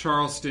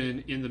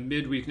Charleston in the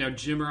midweek. Now,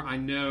 Jimmer, I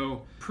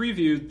know,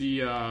 previewed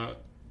the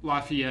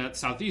Lafayette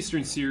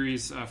Southeastern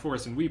series for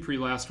us in WePre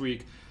last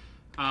week.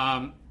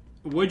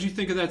 What did you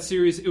think of that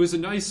series? It was a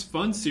nice,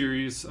 fun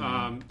series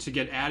to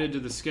get added to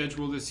the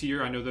schedule this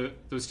year. I know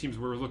that those teams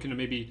were looking to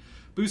maybe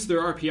boost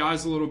their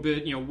RPIs a little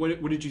bit.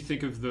 What did you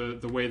think of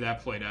the way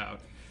that played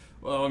out?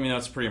 Well, I mean,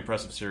 that's a pretty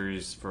impressive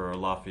series for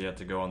Lafayette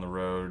to go on the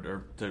road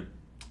or to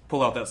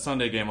pull out that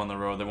Sunday game on the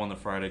road. They won the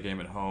Friday game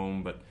at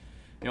home, but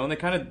and they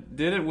kind of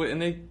did it, and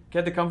they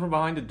had to come from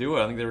behind to do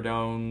it. I think they were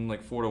down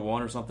like 4-1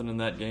 or something in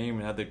that game,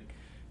 and had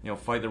to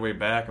fight their way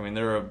back. I mean,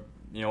 they're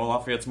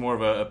Lafayette's more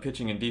of a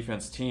pitching and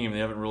defense team. They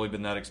haven't really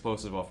been that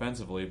explosive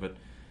offensively, but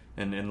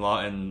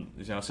and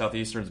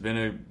Southeastern's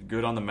been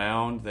good on the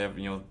mound. They have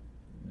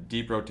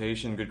deep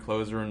rotation, good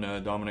closer in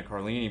Dominic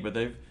Carlini, but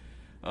they've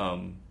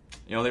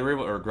they were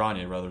able, or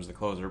Grenier rather is the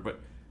closer, but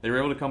they were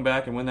able to come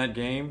back and win that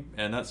game,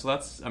 and that's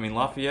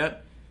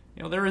Lafayette.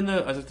 They're in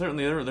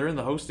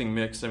the hosting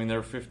mix. I mean,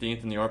 they're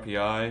 15th in the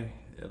RPI.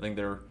 I think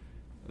they're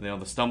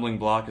the stumbling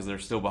block is they're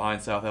still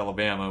behind South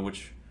Alabama,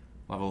 which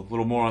I'll have a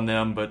little more on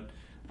them, but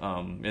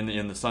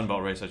in the Sun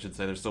Belt race, I should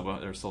say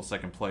they're still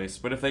second place.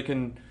 But if they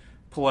can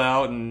pull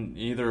out and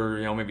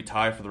either maybe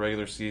tie for the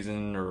regular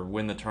season or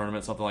win the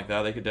tournament, something like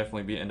that, they could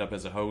definitely end up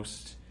as a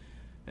host.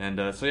 And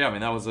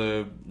that was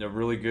a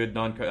really good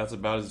that's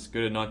about as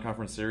good a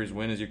non-conference series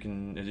win as you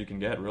can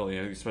get, really,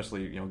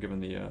 especially given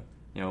the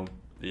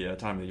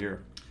time of the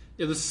year.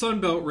 Yeah, the Sun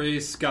Belt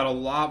race got a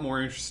lot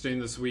more interesting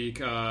this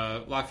week.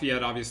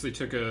 Lafayette obviously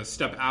took a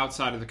step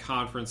outside of the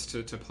conference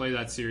to play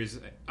that series.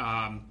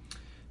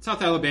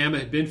 South Alabama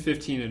had been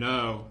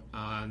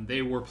 15-0.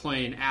 They were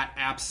playing at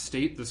App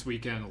State this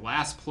weekend,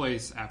 last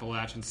place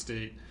Appalachian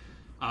State.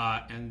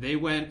 And they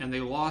went and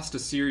they lost a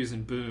series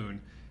in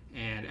Boone.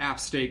 And App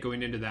State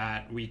going into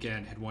that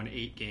weekend had won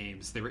 8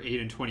 games. They were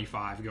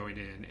 8-25 going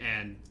in,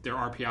 and their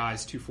RPI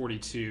is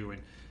 242.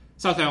 And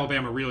South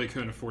Alabama really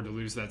couldn't afford to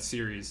lose that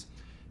series.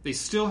 They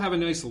still have a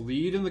nice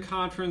lead in the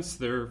conference.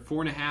 They're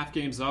 4.5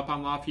 games up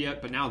on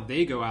Lafayette, but now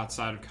they go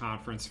outside of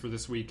conference for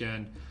this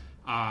weekend.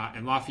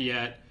 And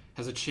Lafayette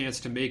has a chance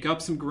to make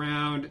up some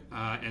ground.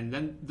 And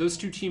then those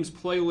two teams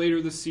play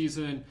later this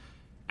season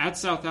at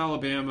South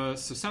Alabama.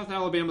 So South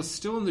Alabama's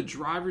still in the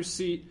driver's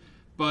seat,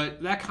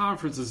 but that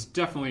conference is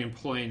definitely in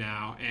play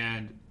now,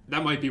 and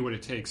that might be what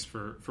it takes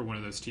for one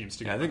of those teams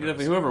to get. I think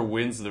definitely whoever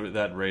wins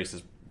that race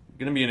is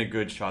going to be in a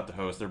good shot to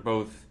host. They're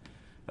both,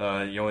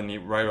 in the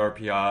right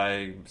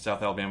RPI.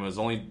 South Alabama is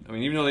only,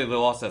 even though they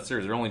lost that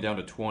series, they're only down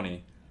to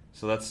 20,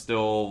 so that's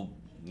still,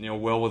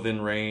 well within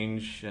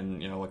range,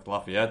 and like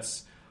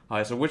Lafayette's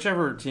high. So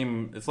whichever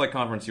team, it's like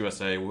Conference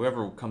USA.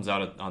 Whoever comes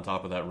out on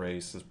top of that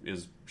race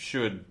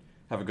should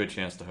have a good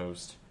chance to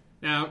host.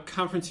 Now,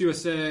 Conference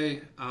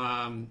USA,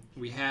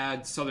 we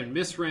had Southern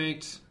Miss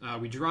ranked.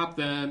 We dropped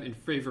them in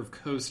favor of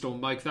Coastal.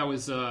 Mike, that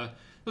was a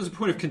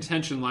point of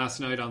contention last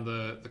night on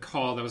the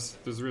call. That was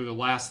really the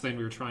last thing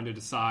we were trying to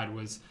decide.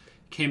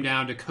 Came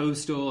down to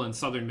Coastal and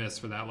Southern Miss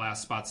for that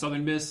last spot.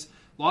 Southern Miss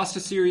lost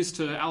a series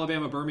to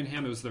Alabama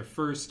Birmingham. It was their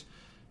first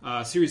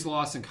series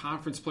loss in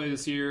conference play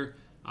this year.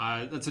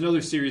 That's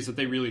another series that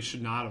they really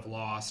should not have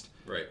lost.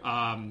 Right.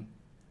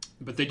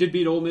 But they did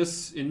beat Ole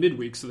Miss in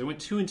midweek, so they went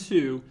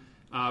 2-2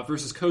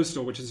 versus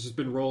Coastal, which has just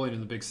been rolling in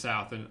the Big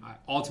South. And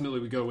ultimately,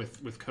 we go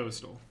with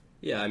Coastal.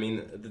 Yeah, I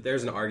mean,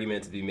 there's an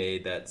argument to be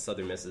made that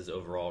Southern Miss's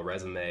overall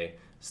resume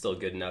is still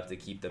good enough to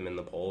keep them in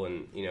the poll,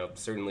 and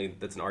certainly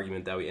that's an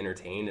argument that we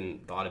entertained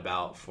and thought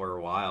about for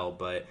a while.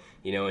 But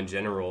in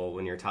general,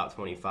 when your top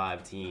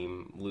 25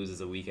 team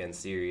loses a weekend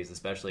series,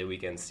 especially a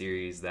weekend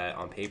series that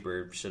on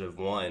paper should have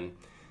won,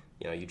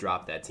 you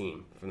drop that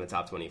team from the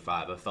top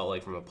 25. I felt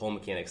like from a poll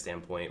mechanic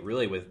standpoint,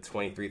 really with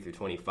 23 through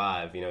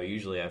 25,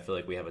 usually I feel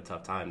like we have a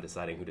tough time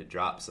deciding who to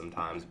drop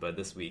sometimes. But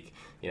this week,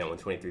 when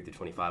 23 through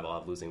 25 all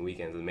have losing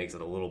weekends, it makes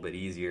it a little bit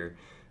easier.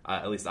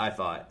 At least I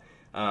thought.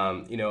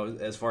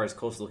 As far as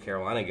Coastal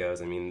Carolina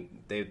goes, I mean,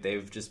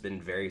 they've just been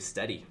very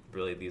steady,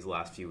 really, these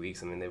last few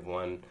weeks. I mean, they've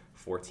won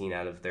 14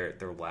 out of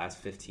their last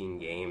 15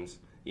 games.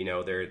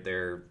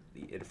 They're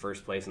in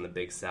first place in the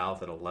Big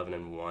South at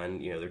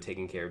 11-1. They're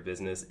taking care of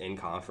business in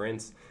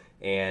conference,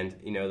 and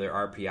their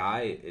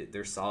RPI,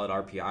 they're solid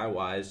RPI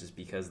wise, just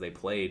because they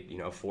played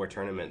 4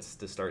 tournaments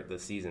to start the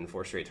season,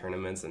 4 straight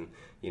tournaments, and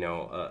a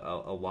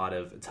lot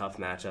of tough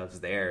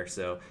matchups there.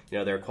 So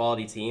they're a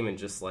quality team, and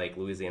just like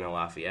Louisiana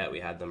Lafayette, we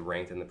had them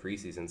ranked in the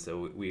preseason,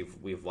 so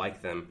we've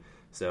liked them.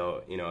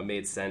 So, it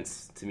made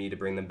sense to me to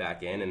bring them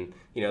back in. And,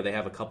 they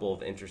have a couple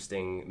of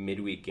interesting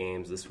midweek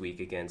games this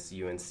week against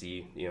UNC,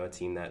 a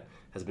team that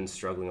has been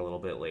struggling a little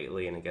bit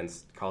lately, and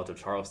against College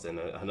of Charleston,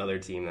 another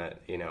team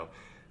that,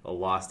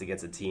 lost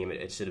against a team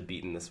it should have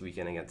beaten this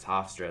weekend against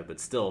Hofstra, but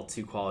still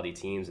 2 quality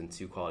teams and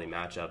 2 quality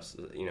matchups,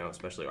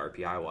 especially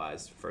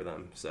RPI-wise for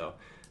them. So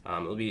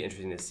it'll be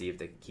interesting to see if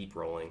they keep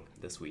rolling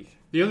this week.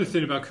 The other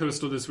thing about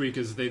Coastal this week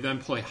is they then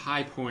play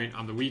High Point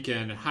on the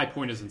weekend, and High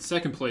Point is in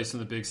second place in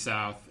the Big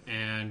South,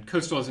 and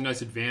Coastal has a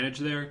nice advantage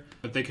there,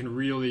 but they can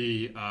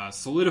really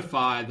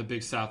solidify the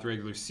Big South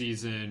regular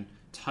season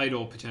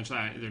title potentially.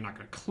 They're not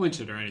going to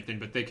clinch it or anything,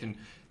 but they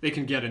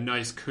can get a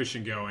nice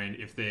cushion going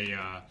if they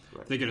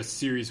get a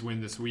series win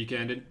this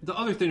weekend. And the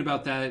other thing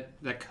about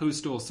that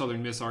Coastal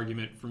Southern Miss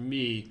argument for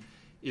me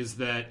is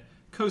that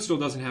Coastal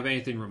doesn't have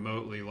anything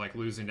remotely like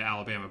losing to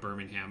Alabama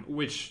Birmingham,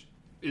 which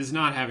is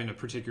not having a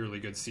particularly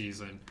good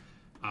season.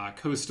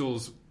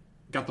 Coastal's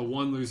got the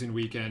one losing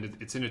weekend.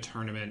 It's in a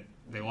tournament.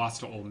 They lost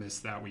to Ole Miss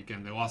that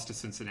weekend. They lost to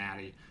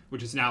Cincinnati,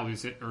 which is now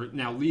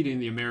leading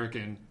the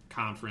American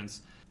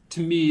Conference.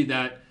 To me,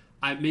 that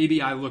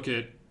maybe I look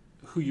at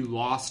who you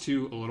lost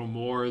to a little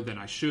more than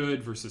I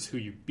should versus who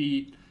you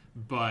beat.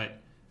 But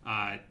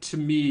to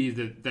me,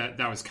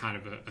 that was kind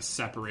of a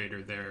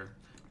separator there.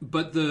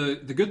 But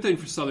the good thing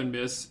for Southern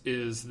Miss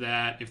is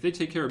that if they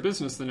take care of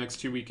business the next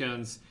 2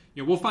 weekends,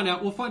 we'll find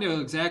out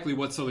exactly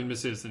what Southern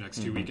Miss is the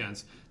next 2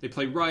 weekends. They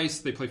play Rice,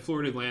 they play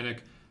Florida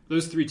Atlantic.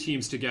 Those 3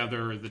 teams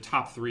together are the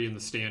top 3 in the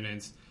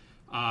standings.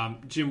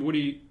 Jim, what do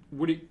you?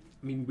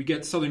 I mean, we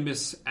get Southern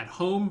Miss at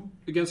home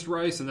against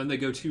Rice, and then they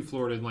go to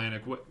Florida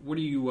Atlantic. What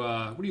are you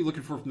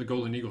looking for from the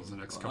Golden Eagles the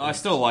next couple? I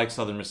still like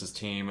Southern Miss's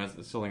team. I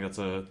still think that's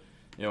a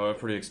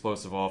pretty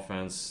explosive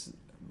offense.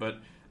 But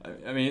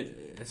I mean,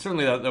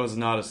 certainly that was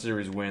not a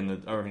series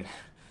win.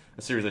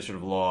 A series they should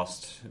have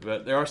lost.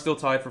 But they are still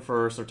tied for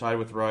first. They're tied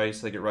with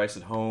Rice. They get Rice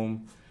at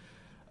home.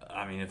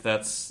 I mean, if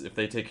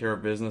they take care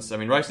of business, I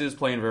mean, Rice is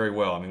playing very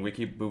well. I mean, we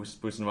keep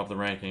boosting them up the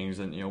rankings,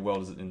 and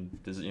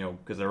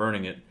because they're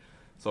earning it.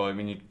 So I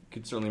mean, you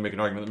could certainly make an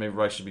argument that maybe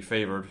Rice should be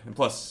favored. And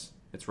plus,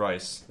 it's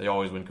Rice; they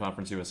always win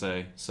Conference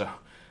USA, so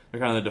they're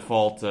kind of the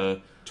default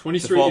 20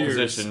 straight years.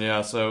 Position.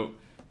 Yeah. So,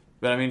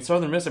 but I mean,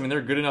 Southern Miss, I mean,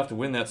 they're good enough to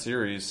win that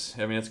series.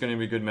 I mean, it's going to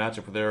be a good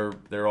matchup with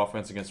their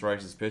offense against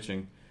Rice's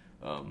pitching.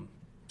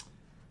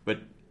 But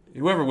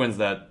whoever wins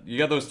that, you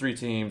got those 3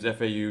 teams: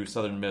 FAU,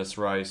 Southern Miss,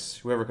 Rice.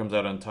 Whoever comes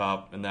out on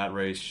top in that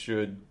race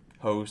should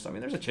host. I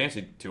mean, there's a chance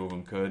 2 of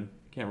them could.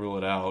 Can't rule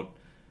it out,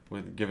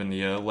 given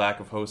the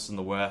lack of hosts in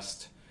the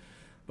West.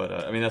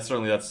 But I mean, that's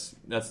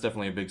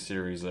definitely a big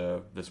series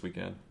this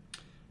weekend.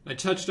 I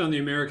touched on the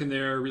American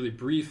there really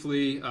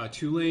briefly.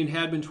 Tulane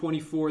had been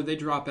 24. They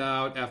drop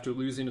out after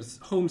losing a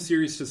home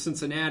series to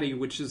Cincinnati,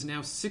 which is now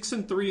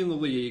 6-3 in the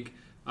league.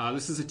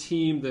 This is a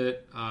team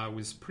that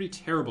was pretty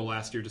terrible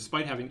last year,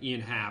 despite having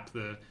Ian Happ,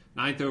 the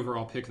 9th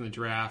overall pick in the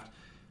draft.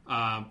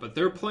 But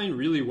they're playing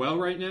really well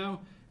right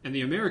now, and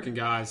the American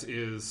guys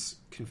is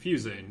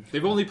confusing.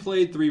 They've only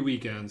played 3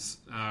 weekends,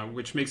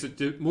 which makes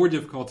it more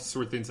difficult to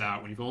sort things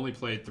out when you've only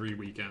played 3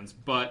 weekends.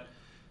 But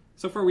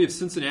so far we have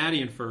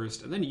Cincinnati in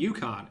first, and then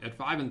UConn at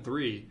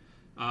 5-3,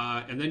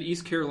 and then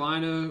East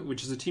Carolina,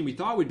 which is a team we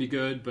thought would be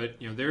good, but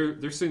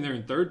they're sitting there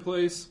in 3rd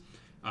place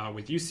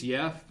with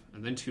UCF,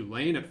 and then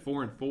Tulane at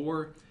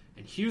 4-4,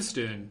 and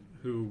Houston,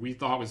 who we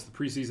thought was the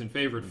preseason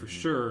favorite for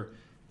sure,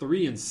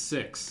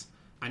 3-6.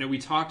 I know we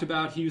talked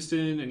about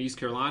Houston and East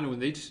Carolina when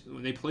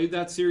they played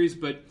that series,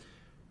 but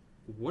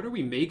what are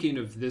we making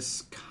of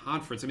this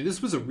conference? I mean,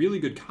 this was a really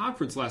good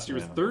conference last year.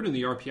 It was third in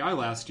the RPI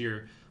last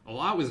year. A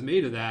lot was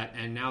made of that,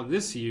 and now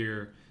this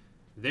year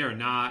they're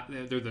not.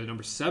 They're the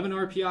number 7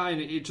 RPI,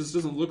 and it just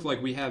doesn't look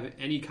like we have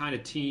any kind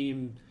of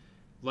team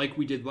like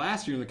we did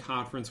last year in the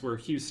conference, where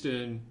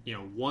Houston,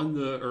 won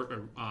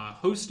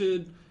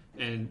hosted,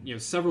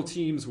 and several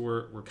teams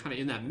were kind of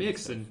in that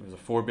mix. And it was a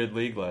 4-bid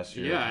league last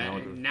year. Yeah,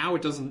 now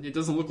it doesn't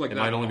look like it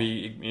that. Might only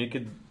be. It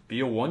could be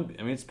a one.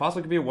 I mean, it's possible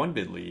it could be a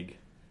 1-bid league.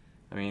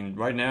 I mean,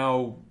 right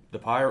now the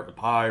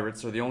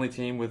Pirates are the only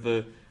team with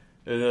a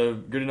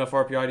good enough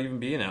RPI to even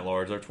be in that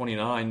large. They're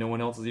 29. No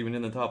one else is even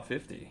in the top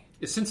 50.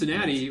 It's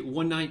Cincinnati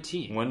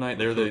 119.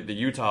 They're the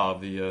Utah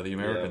of the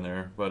American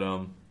there. But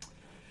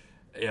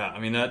I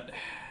mean that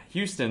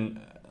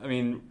Houston. I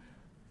mean,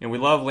 we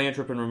love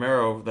Lantrip and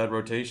Romero, that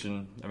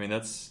rotation. I mean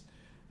that's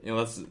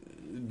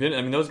been.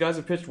 I mean those guys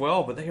have pitched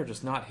well, but they are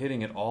just not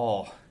hitting at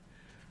all.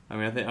 I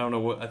mean I don't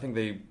know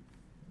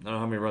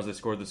how many runs they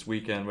scored this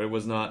weekend, but it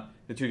was not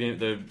the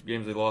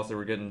games they lost. They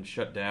were getting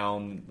shut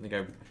down. I think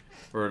I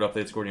heard up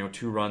they'd scored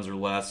 2 runs or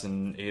less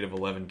in 8 of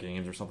 11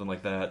 games or something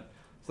like that.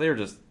 So they are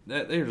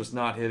just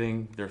not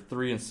hitting. They're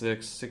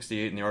 3-6,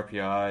 68 in the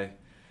RPI.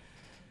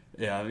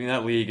 Yeah, I mean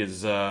that league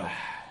is. I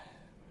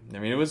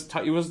mean it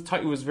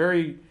was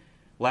very.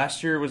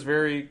 Last year it was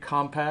very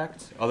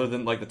compact. Other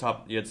than like the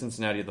top, you had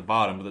Cincinnati at the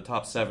bottom, but the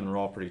top 7 were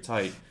all pretty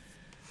tight.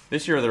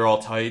 This year they're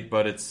all tight,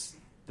 but it's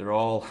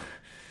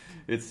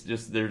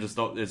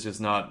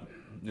just not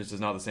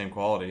the same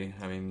quality.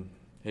 I mean,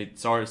 hey,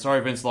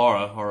 sorry Vince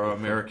Lara, our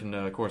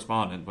American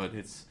correspondent, but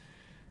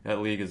that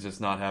league is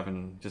just not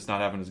having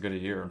as good a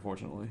year,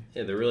 unfortunately.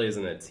 Yeah, there really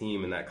isn't a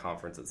team in that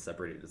conference that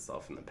separated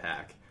itself from the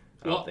pack.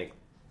 I don't think.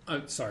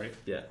 Sorry.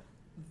 Yeah.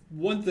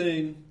 One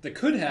thing that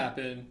could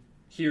happen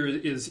here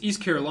is East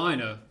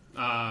Carolina.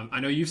 I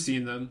know you've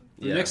seen them.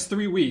 The next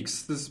 3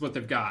 weeks, this is what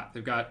they've got.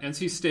 They've got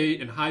NC State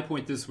and High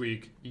Point this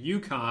week,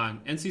 UConn,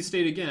 NC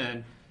State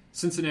again,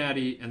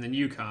 Cincinnati, and then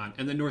UConn,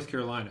 and then North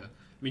Carolina.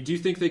 I mean, do you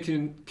think they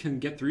can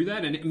get through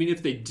that? And I mean,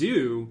 if they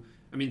do,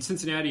 I mean,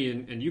 Cincinnati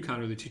and UConn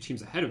are the 2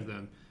 teams ahead of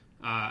them.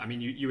 I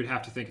mean, you would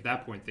have to think at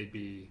that point they'd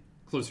be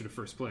closer to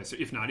first place,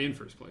 if not in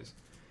first place.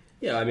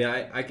 Yeah, I mean,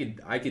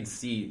 I could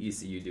see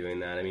ECU doing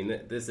that. I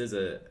mean, this is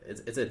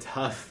it's a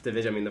tough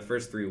division. I mean, the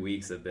first 3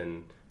 weeks have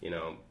been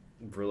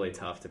really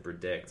tough to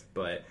predict,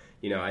 but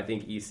I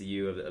think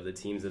ECU of the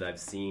teams that I've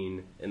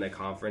seen in the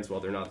conference, while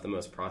they're not the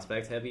most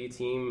prospect heavy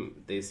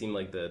team, they seem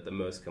like the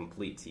most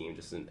complete team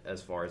just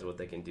as far as what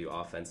they can do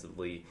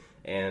offensively,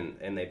 and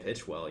they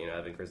pitch well.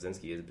 Evan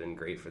Krasinski has been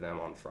great for them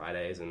on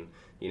Fridays, and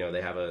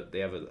they have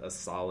a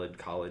solid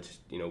college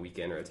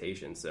weekend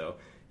rotation. So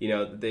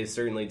they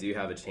certainly do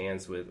have a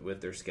chance with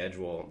their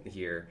schedule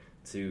here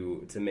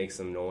to make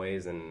some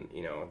noise and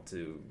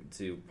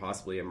to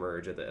possibly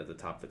emerge at the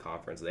top of the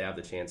conference. They have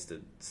the chance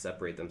to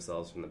separate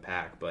themselves from the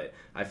pack, but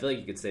I feel like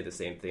you could say the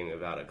same thing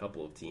about a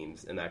couple of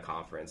teams in that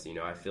conference.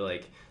 I feel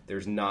like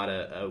there's not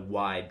a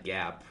wide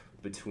gap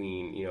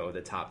between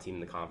the top team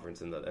in the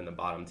conference and the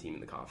bottom team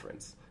in the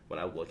conference when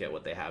I look at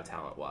what they have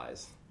talent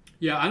wise.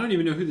 Yeah, I don't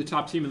even know who the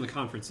top team in the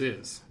conference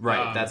is.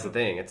 Right, that's the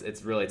thing.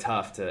 It's really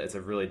tough it's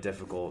a really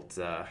difficult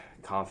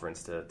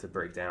conference to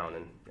break down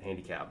and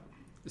handicap.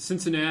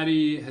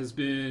 Cincinnati has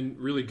been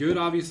really good.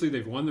 Obviously,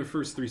 they've won their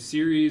first 3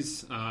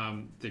 series.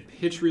 They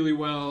pitch really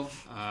well.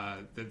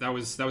 That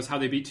was how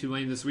they beat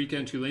Tulane this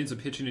weekend. Tulane's a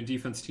pitching and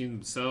defense team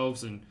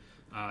themselves, and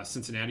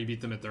Cincinnati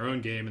beat them at their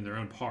own game in their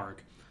own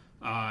park.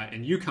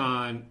 And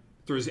UConn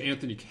throws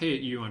Anthony Kay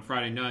at you on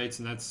Friday nights,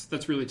 and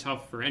that's really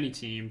tough for any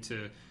team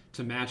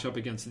to match up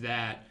against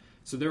that.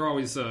 So they're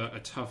always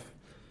a tough.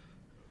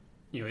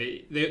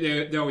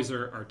 They always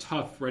are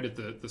tough right at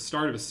the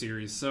start of a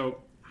series.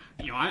 So.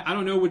 I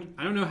don't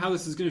know how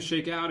this is going to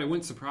shake out. It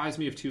wouldn't surprise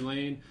me if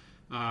Tulane,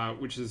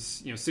 which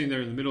is sitting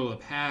there in the middle of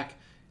the pack,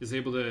 is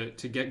able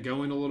to get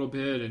going a little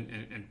bit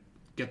and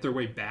get their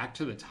way back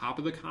to the top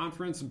of the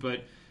conference.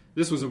 But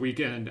this was a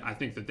weekend I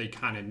think that they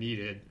kind of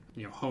needed.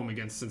 Home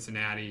against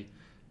Cincinnati,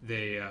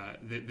 they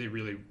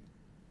really.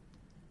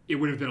 It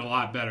would have been a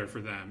lot better for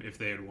them if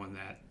they had won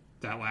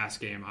that last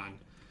game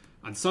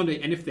on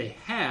Sunday, and if they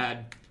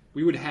had,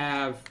 we would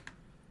have.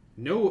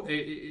 No,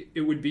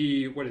 it would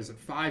be,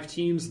 5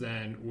 teams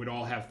then would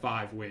all have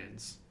 5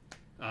 wins.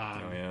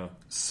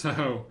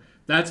 So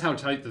that's how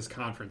tight this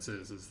conference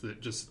is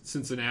that just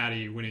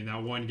Cincinnati winning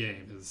that one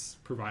game has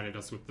provided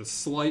us with the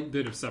slight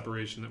bit of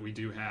separation that we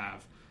do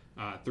have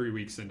 3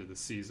 weeks into the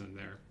season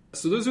there.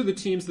 So those are the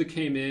teams that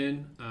came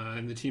in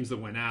and the teams that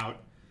went out.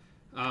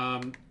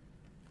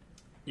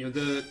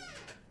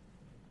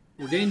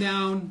 We're getting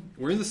down.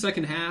 We're in the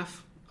second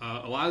half.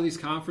 A lot of these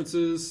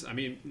conferences, I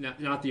mean,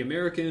 not the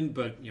American,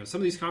 but some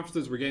of these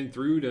conferences we're getting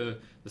through to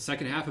the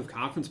second half of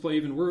conference play.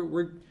 Even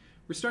we're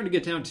starting to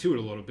get down to it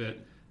a little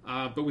bit.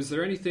 But was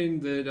there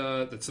anything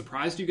that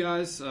surprised you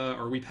guys?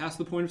 Are we past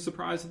the point of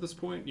surprise at this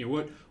point?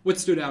 What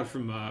stood out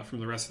from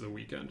the rest of the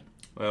weekend?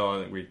 Well,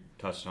 I think we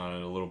touched on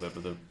it a little bit,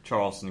 but the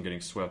Charleston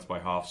getting swept by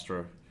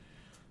Hofstra.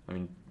 I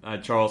mean, I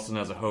had Charleston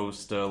as a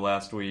host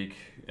last week,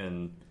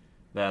 and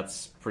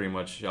that's pretty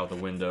much out the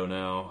window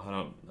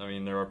now. I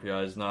mean, their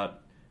RPI is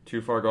not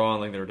too far gone.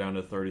 I think they were down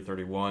to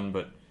 30-31,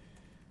 but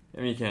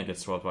I mean, you can't get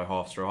swept by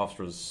Hofstra.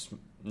 Hofstra's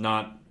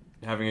not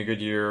having a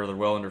good year. They're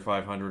well under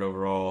 500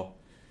 overall.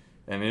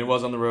 I mean, it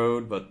was on the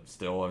road, but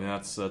still, I mean,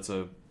 that's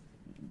a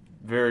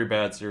very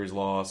bad series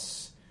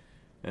loss.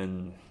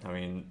 And I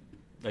mean,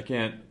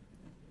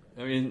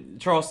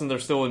 Charleston, they're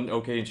still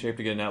in shape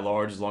to get in that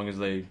large as long as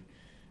they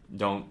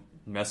don't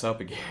mess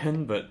up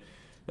again. But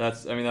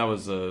that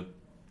was a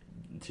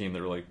team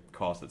that really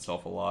cost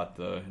itself a lot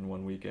in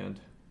one weekend.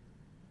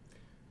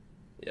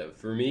 Yeah,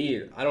 for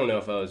me, I don't know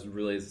if I was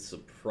really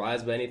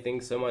surprised by anything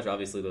so much.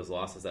 Obviously, those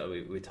losses that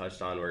we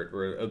touched on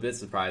were a bit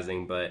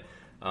surprising, but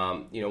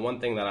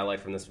one thing that I like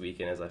from this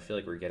weekend is I feel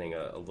like we're getting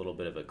a little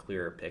bit of a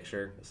clearer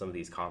picture of some of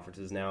these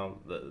conferences now,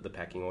 the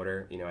pecking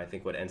order. I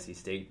think what NC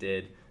State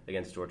did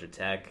against Georgia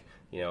Tech,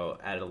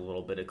 added a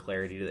little bit of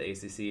clarity to the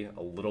ACC,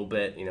 a little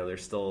bit.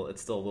 It's still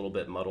a little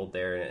bit muddled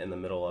there in the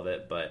middle of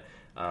it, but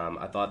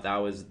I thought that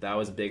was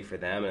big for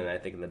them. And I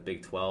think in the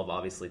Big 12,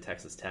 obviously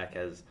Texas Tech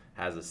has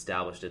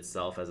established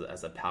itself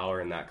as a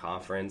power in that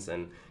conference,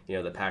 and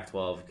the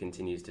Pac-12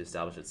 continues to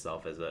establish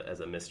itself as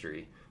a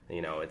mystery.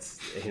 I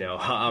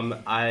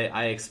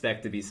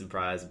expect to be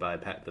surprised by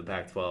the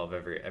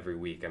Pac-12 every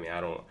week. I mean,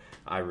 I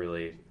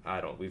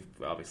don't. We've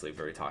obviously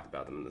already talked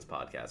about them in this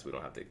podcast. We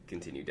don't have to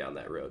continue down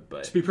that road.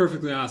 But to be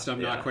perfectly honest,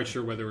 I'm not quite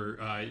sure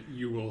whether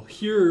you will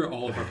hear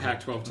all of our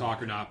Pac-12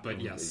 talk or not. But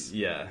yes.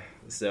 Yeah.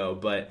 So,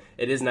 but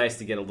it is nice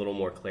to get a little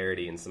more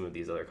clarity in some of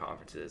these other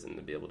conferences and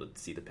to be able to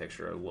see the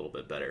picture a little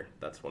bit better.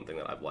 That's one thing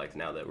that I've liked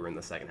now that we're in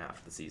the second half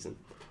of the season.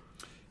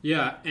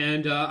 Yeah,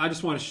 and I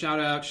just want to shout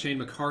out Shane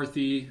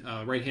McCarthy,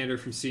 right-hander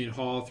from Seton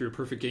Hall, threw a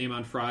perfect game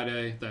on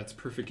Friday. That's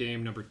perfect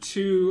game number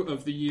 2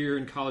 of the year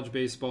in college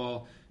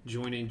baseball,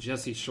 joining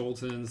Jesse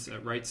Schultens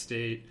at Wright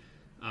State.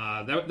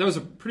 That was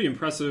a pretty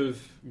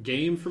impressive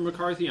game for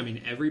McCarthy. I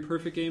mean, every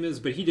perfect game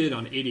is, but he did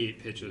on 88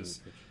 pitches.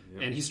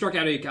 And he struck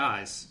out 8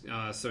 guys.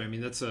 So, I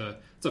mean, that's a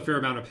fair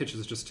amount of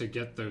pitches just to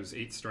get those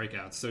 8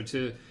 strikeouts. So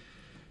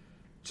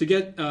to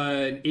get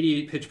an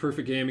 88-pitch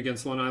perfect game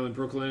against Long Island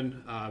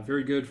Brooklyn,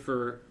 very good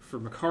for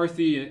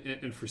McCarthy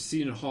and for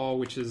Seton Hall,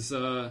 which is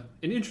an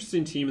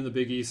interesting team in the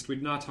Big East. We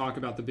did not talk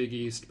about the Big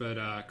East,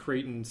 but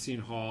Creighton,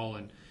 Seton Hall,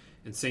 and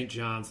St.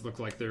 John's look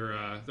like they're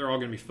all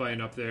going to be fighting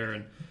up there.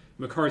 And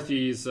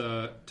McCarthy's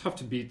tough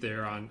to beat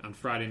there on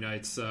Friday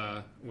nights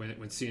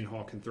when Seton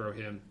Hall can throw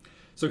him.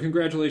 So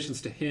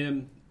congratulations to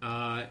him.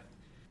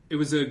 It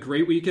was a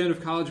great weekend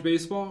of college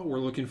baseball. We're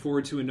looking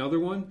forward to another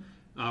one.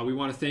 We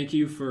want to thank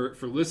you for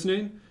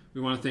listening.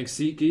 We want to thank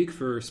SeatGeek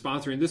for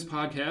sponsoring this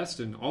podcast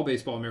and all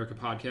Baseball America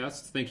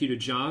podcasts. Thank you to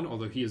John,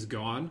 although he is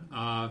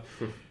gone,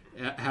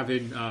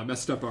 having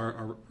messed up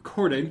our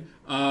recording.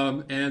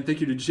 And thank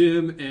you to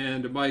Jim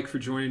and Mike for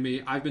joining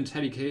me. I've been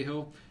Teddy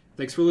Cahill.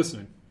 Thanks for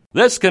listening.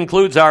 This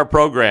concludes our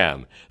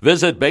program.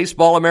 Visit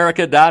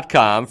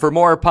BaseballAmerica.com for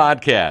more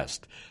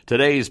podcasts.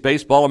 Today's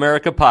Baseball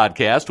America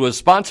podcast was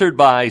sponsored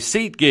by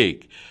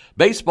SeatGeek.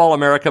 Baseball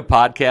America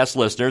podcast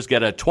listeners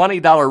get a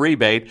 $20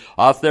 rebate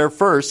off their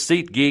first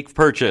SeatGeek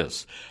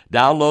purchase.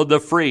 Download the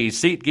free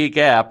SeatGeek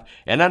app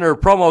and enter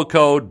promo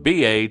code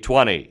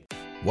BA20.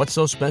 What's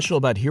so special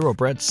about Hero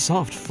Bread's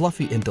soft,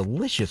 fluffy, and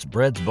delicious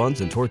breads, buns,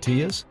 and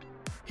tortillas?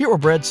 Hero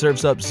Bread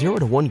serves up 0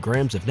 to 1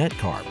 grams of net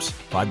carbs,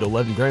 5 to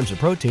 11 grams of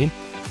protein,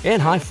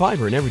 and high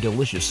fiber in every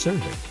delicious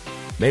serving.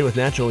 Made with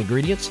natural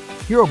ingredients,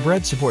 Hero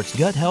Bread supports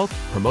gut health,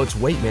 promotes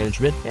weight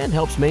management, and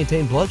helps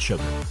maintain blood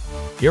sugar.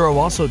 Hero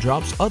also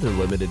drops other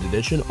limited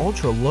edition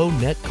ultra-low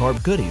net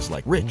carb goodies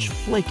like rich,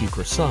 flaky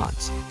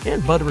croissants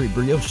and buttery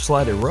brioche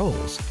slider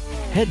rolls.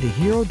 Head to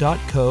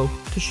hero.co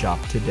to shop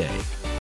today.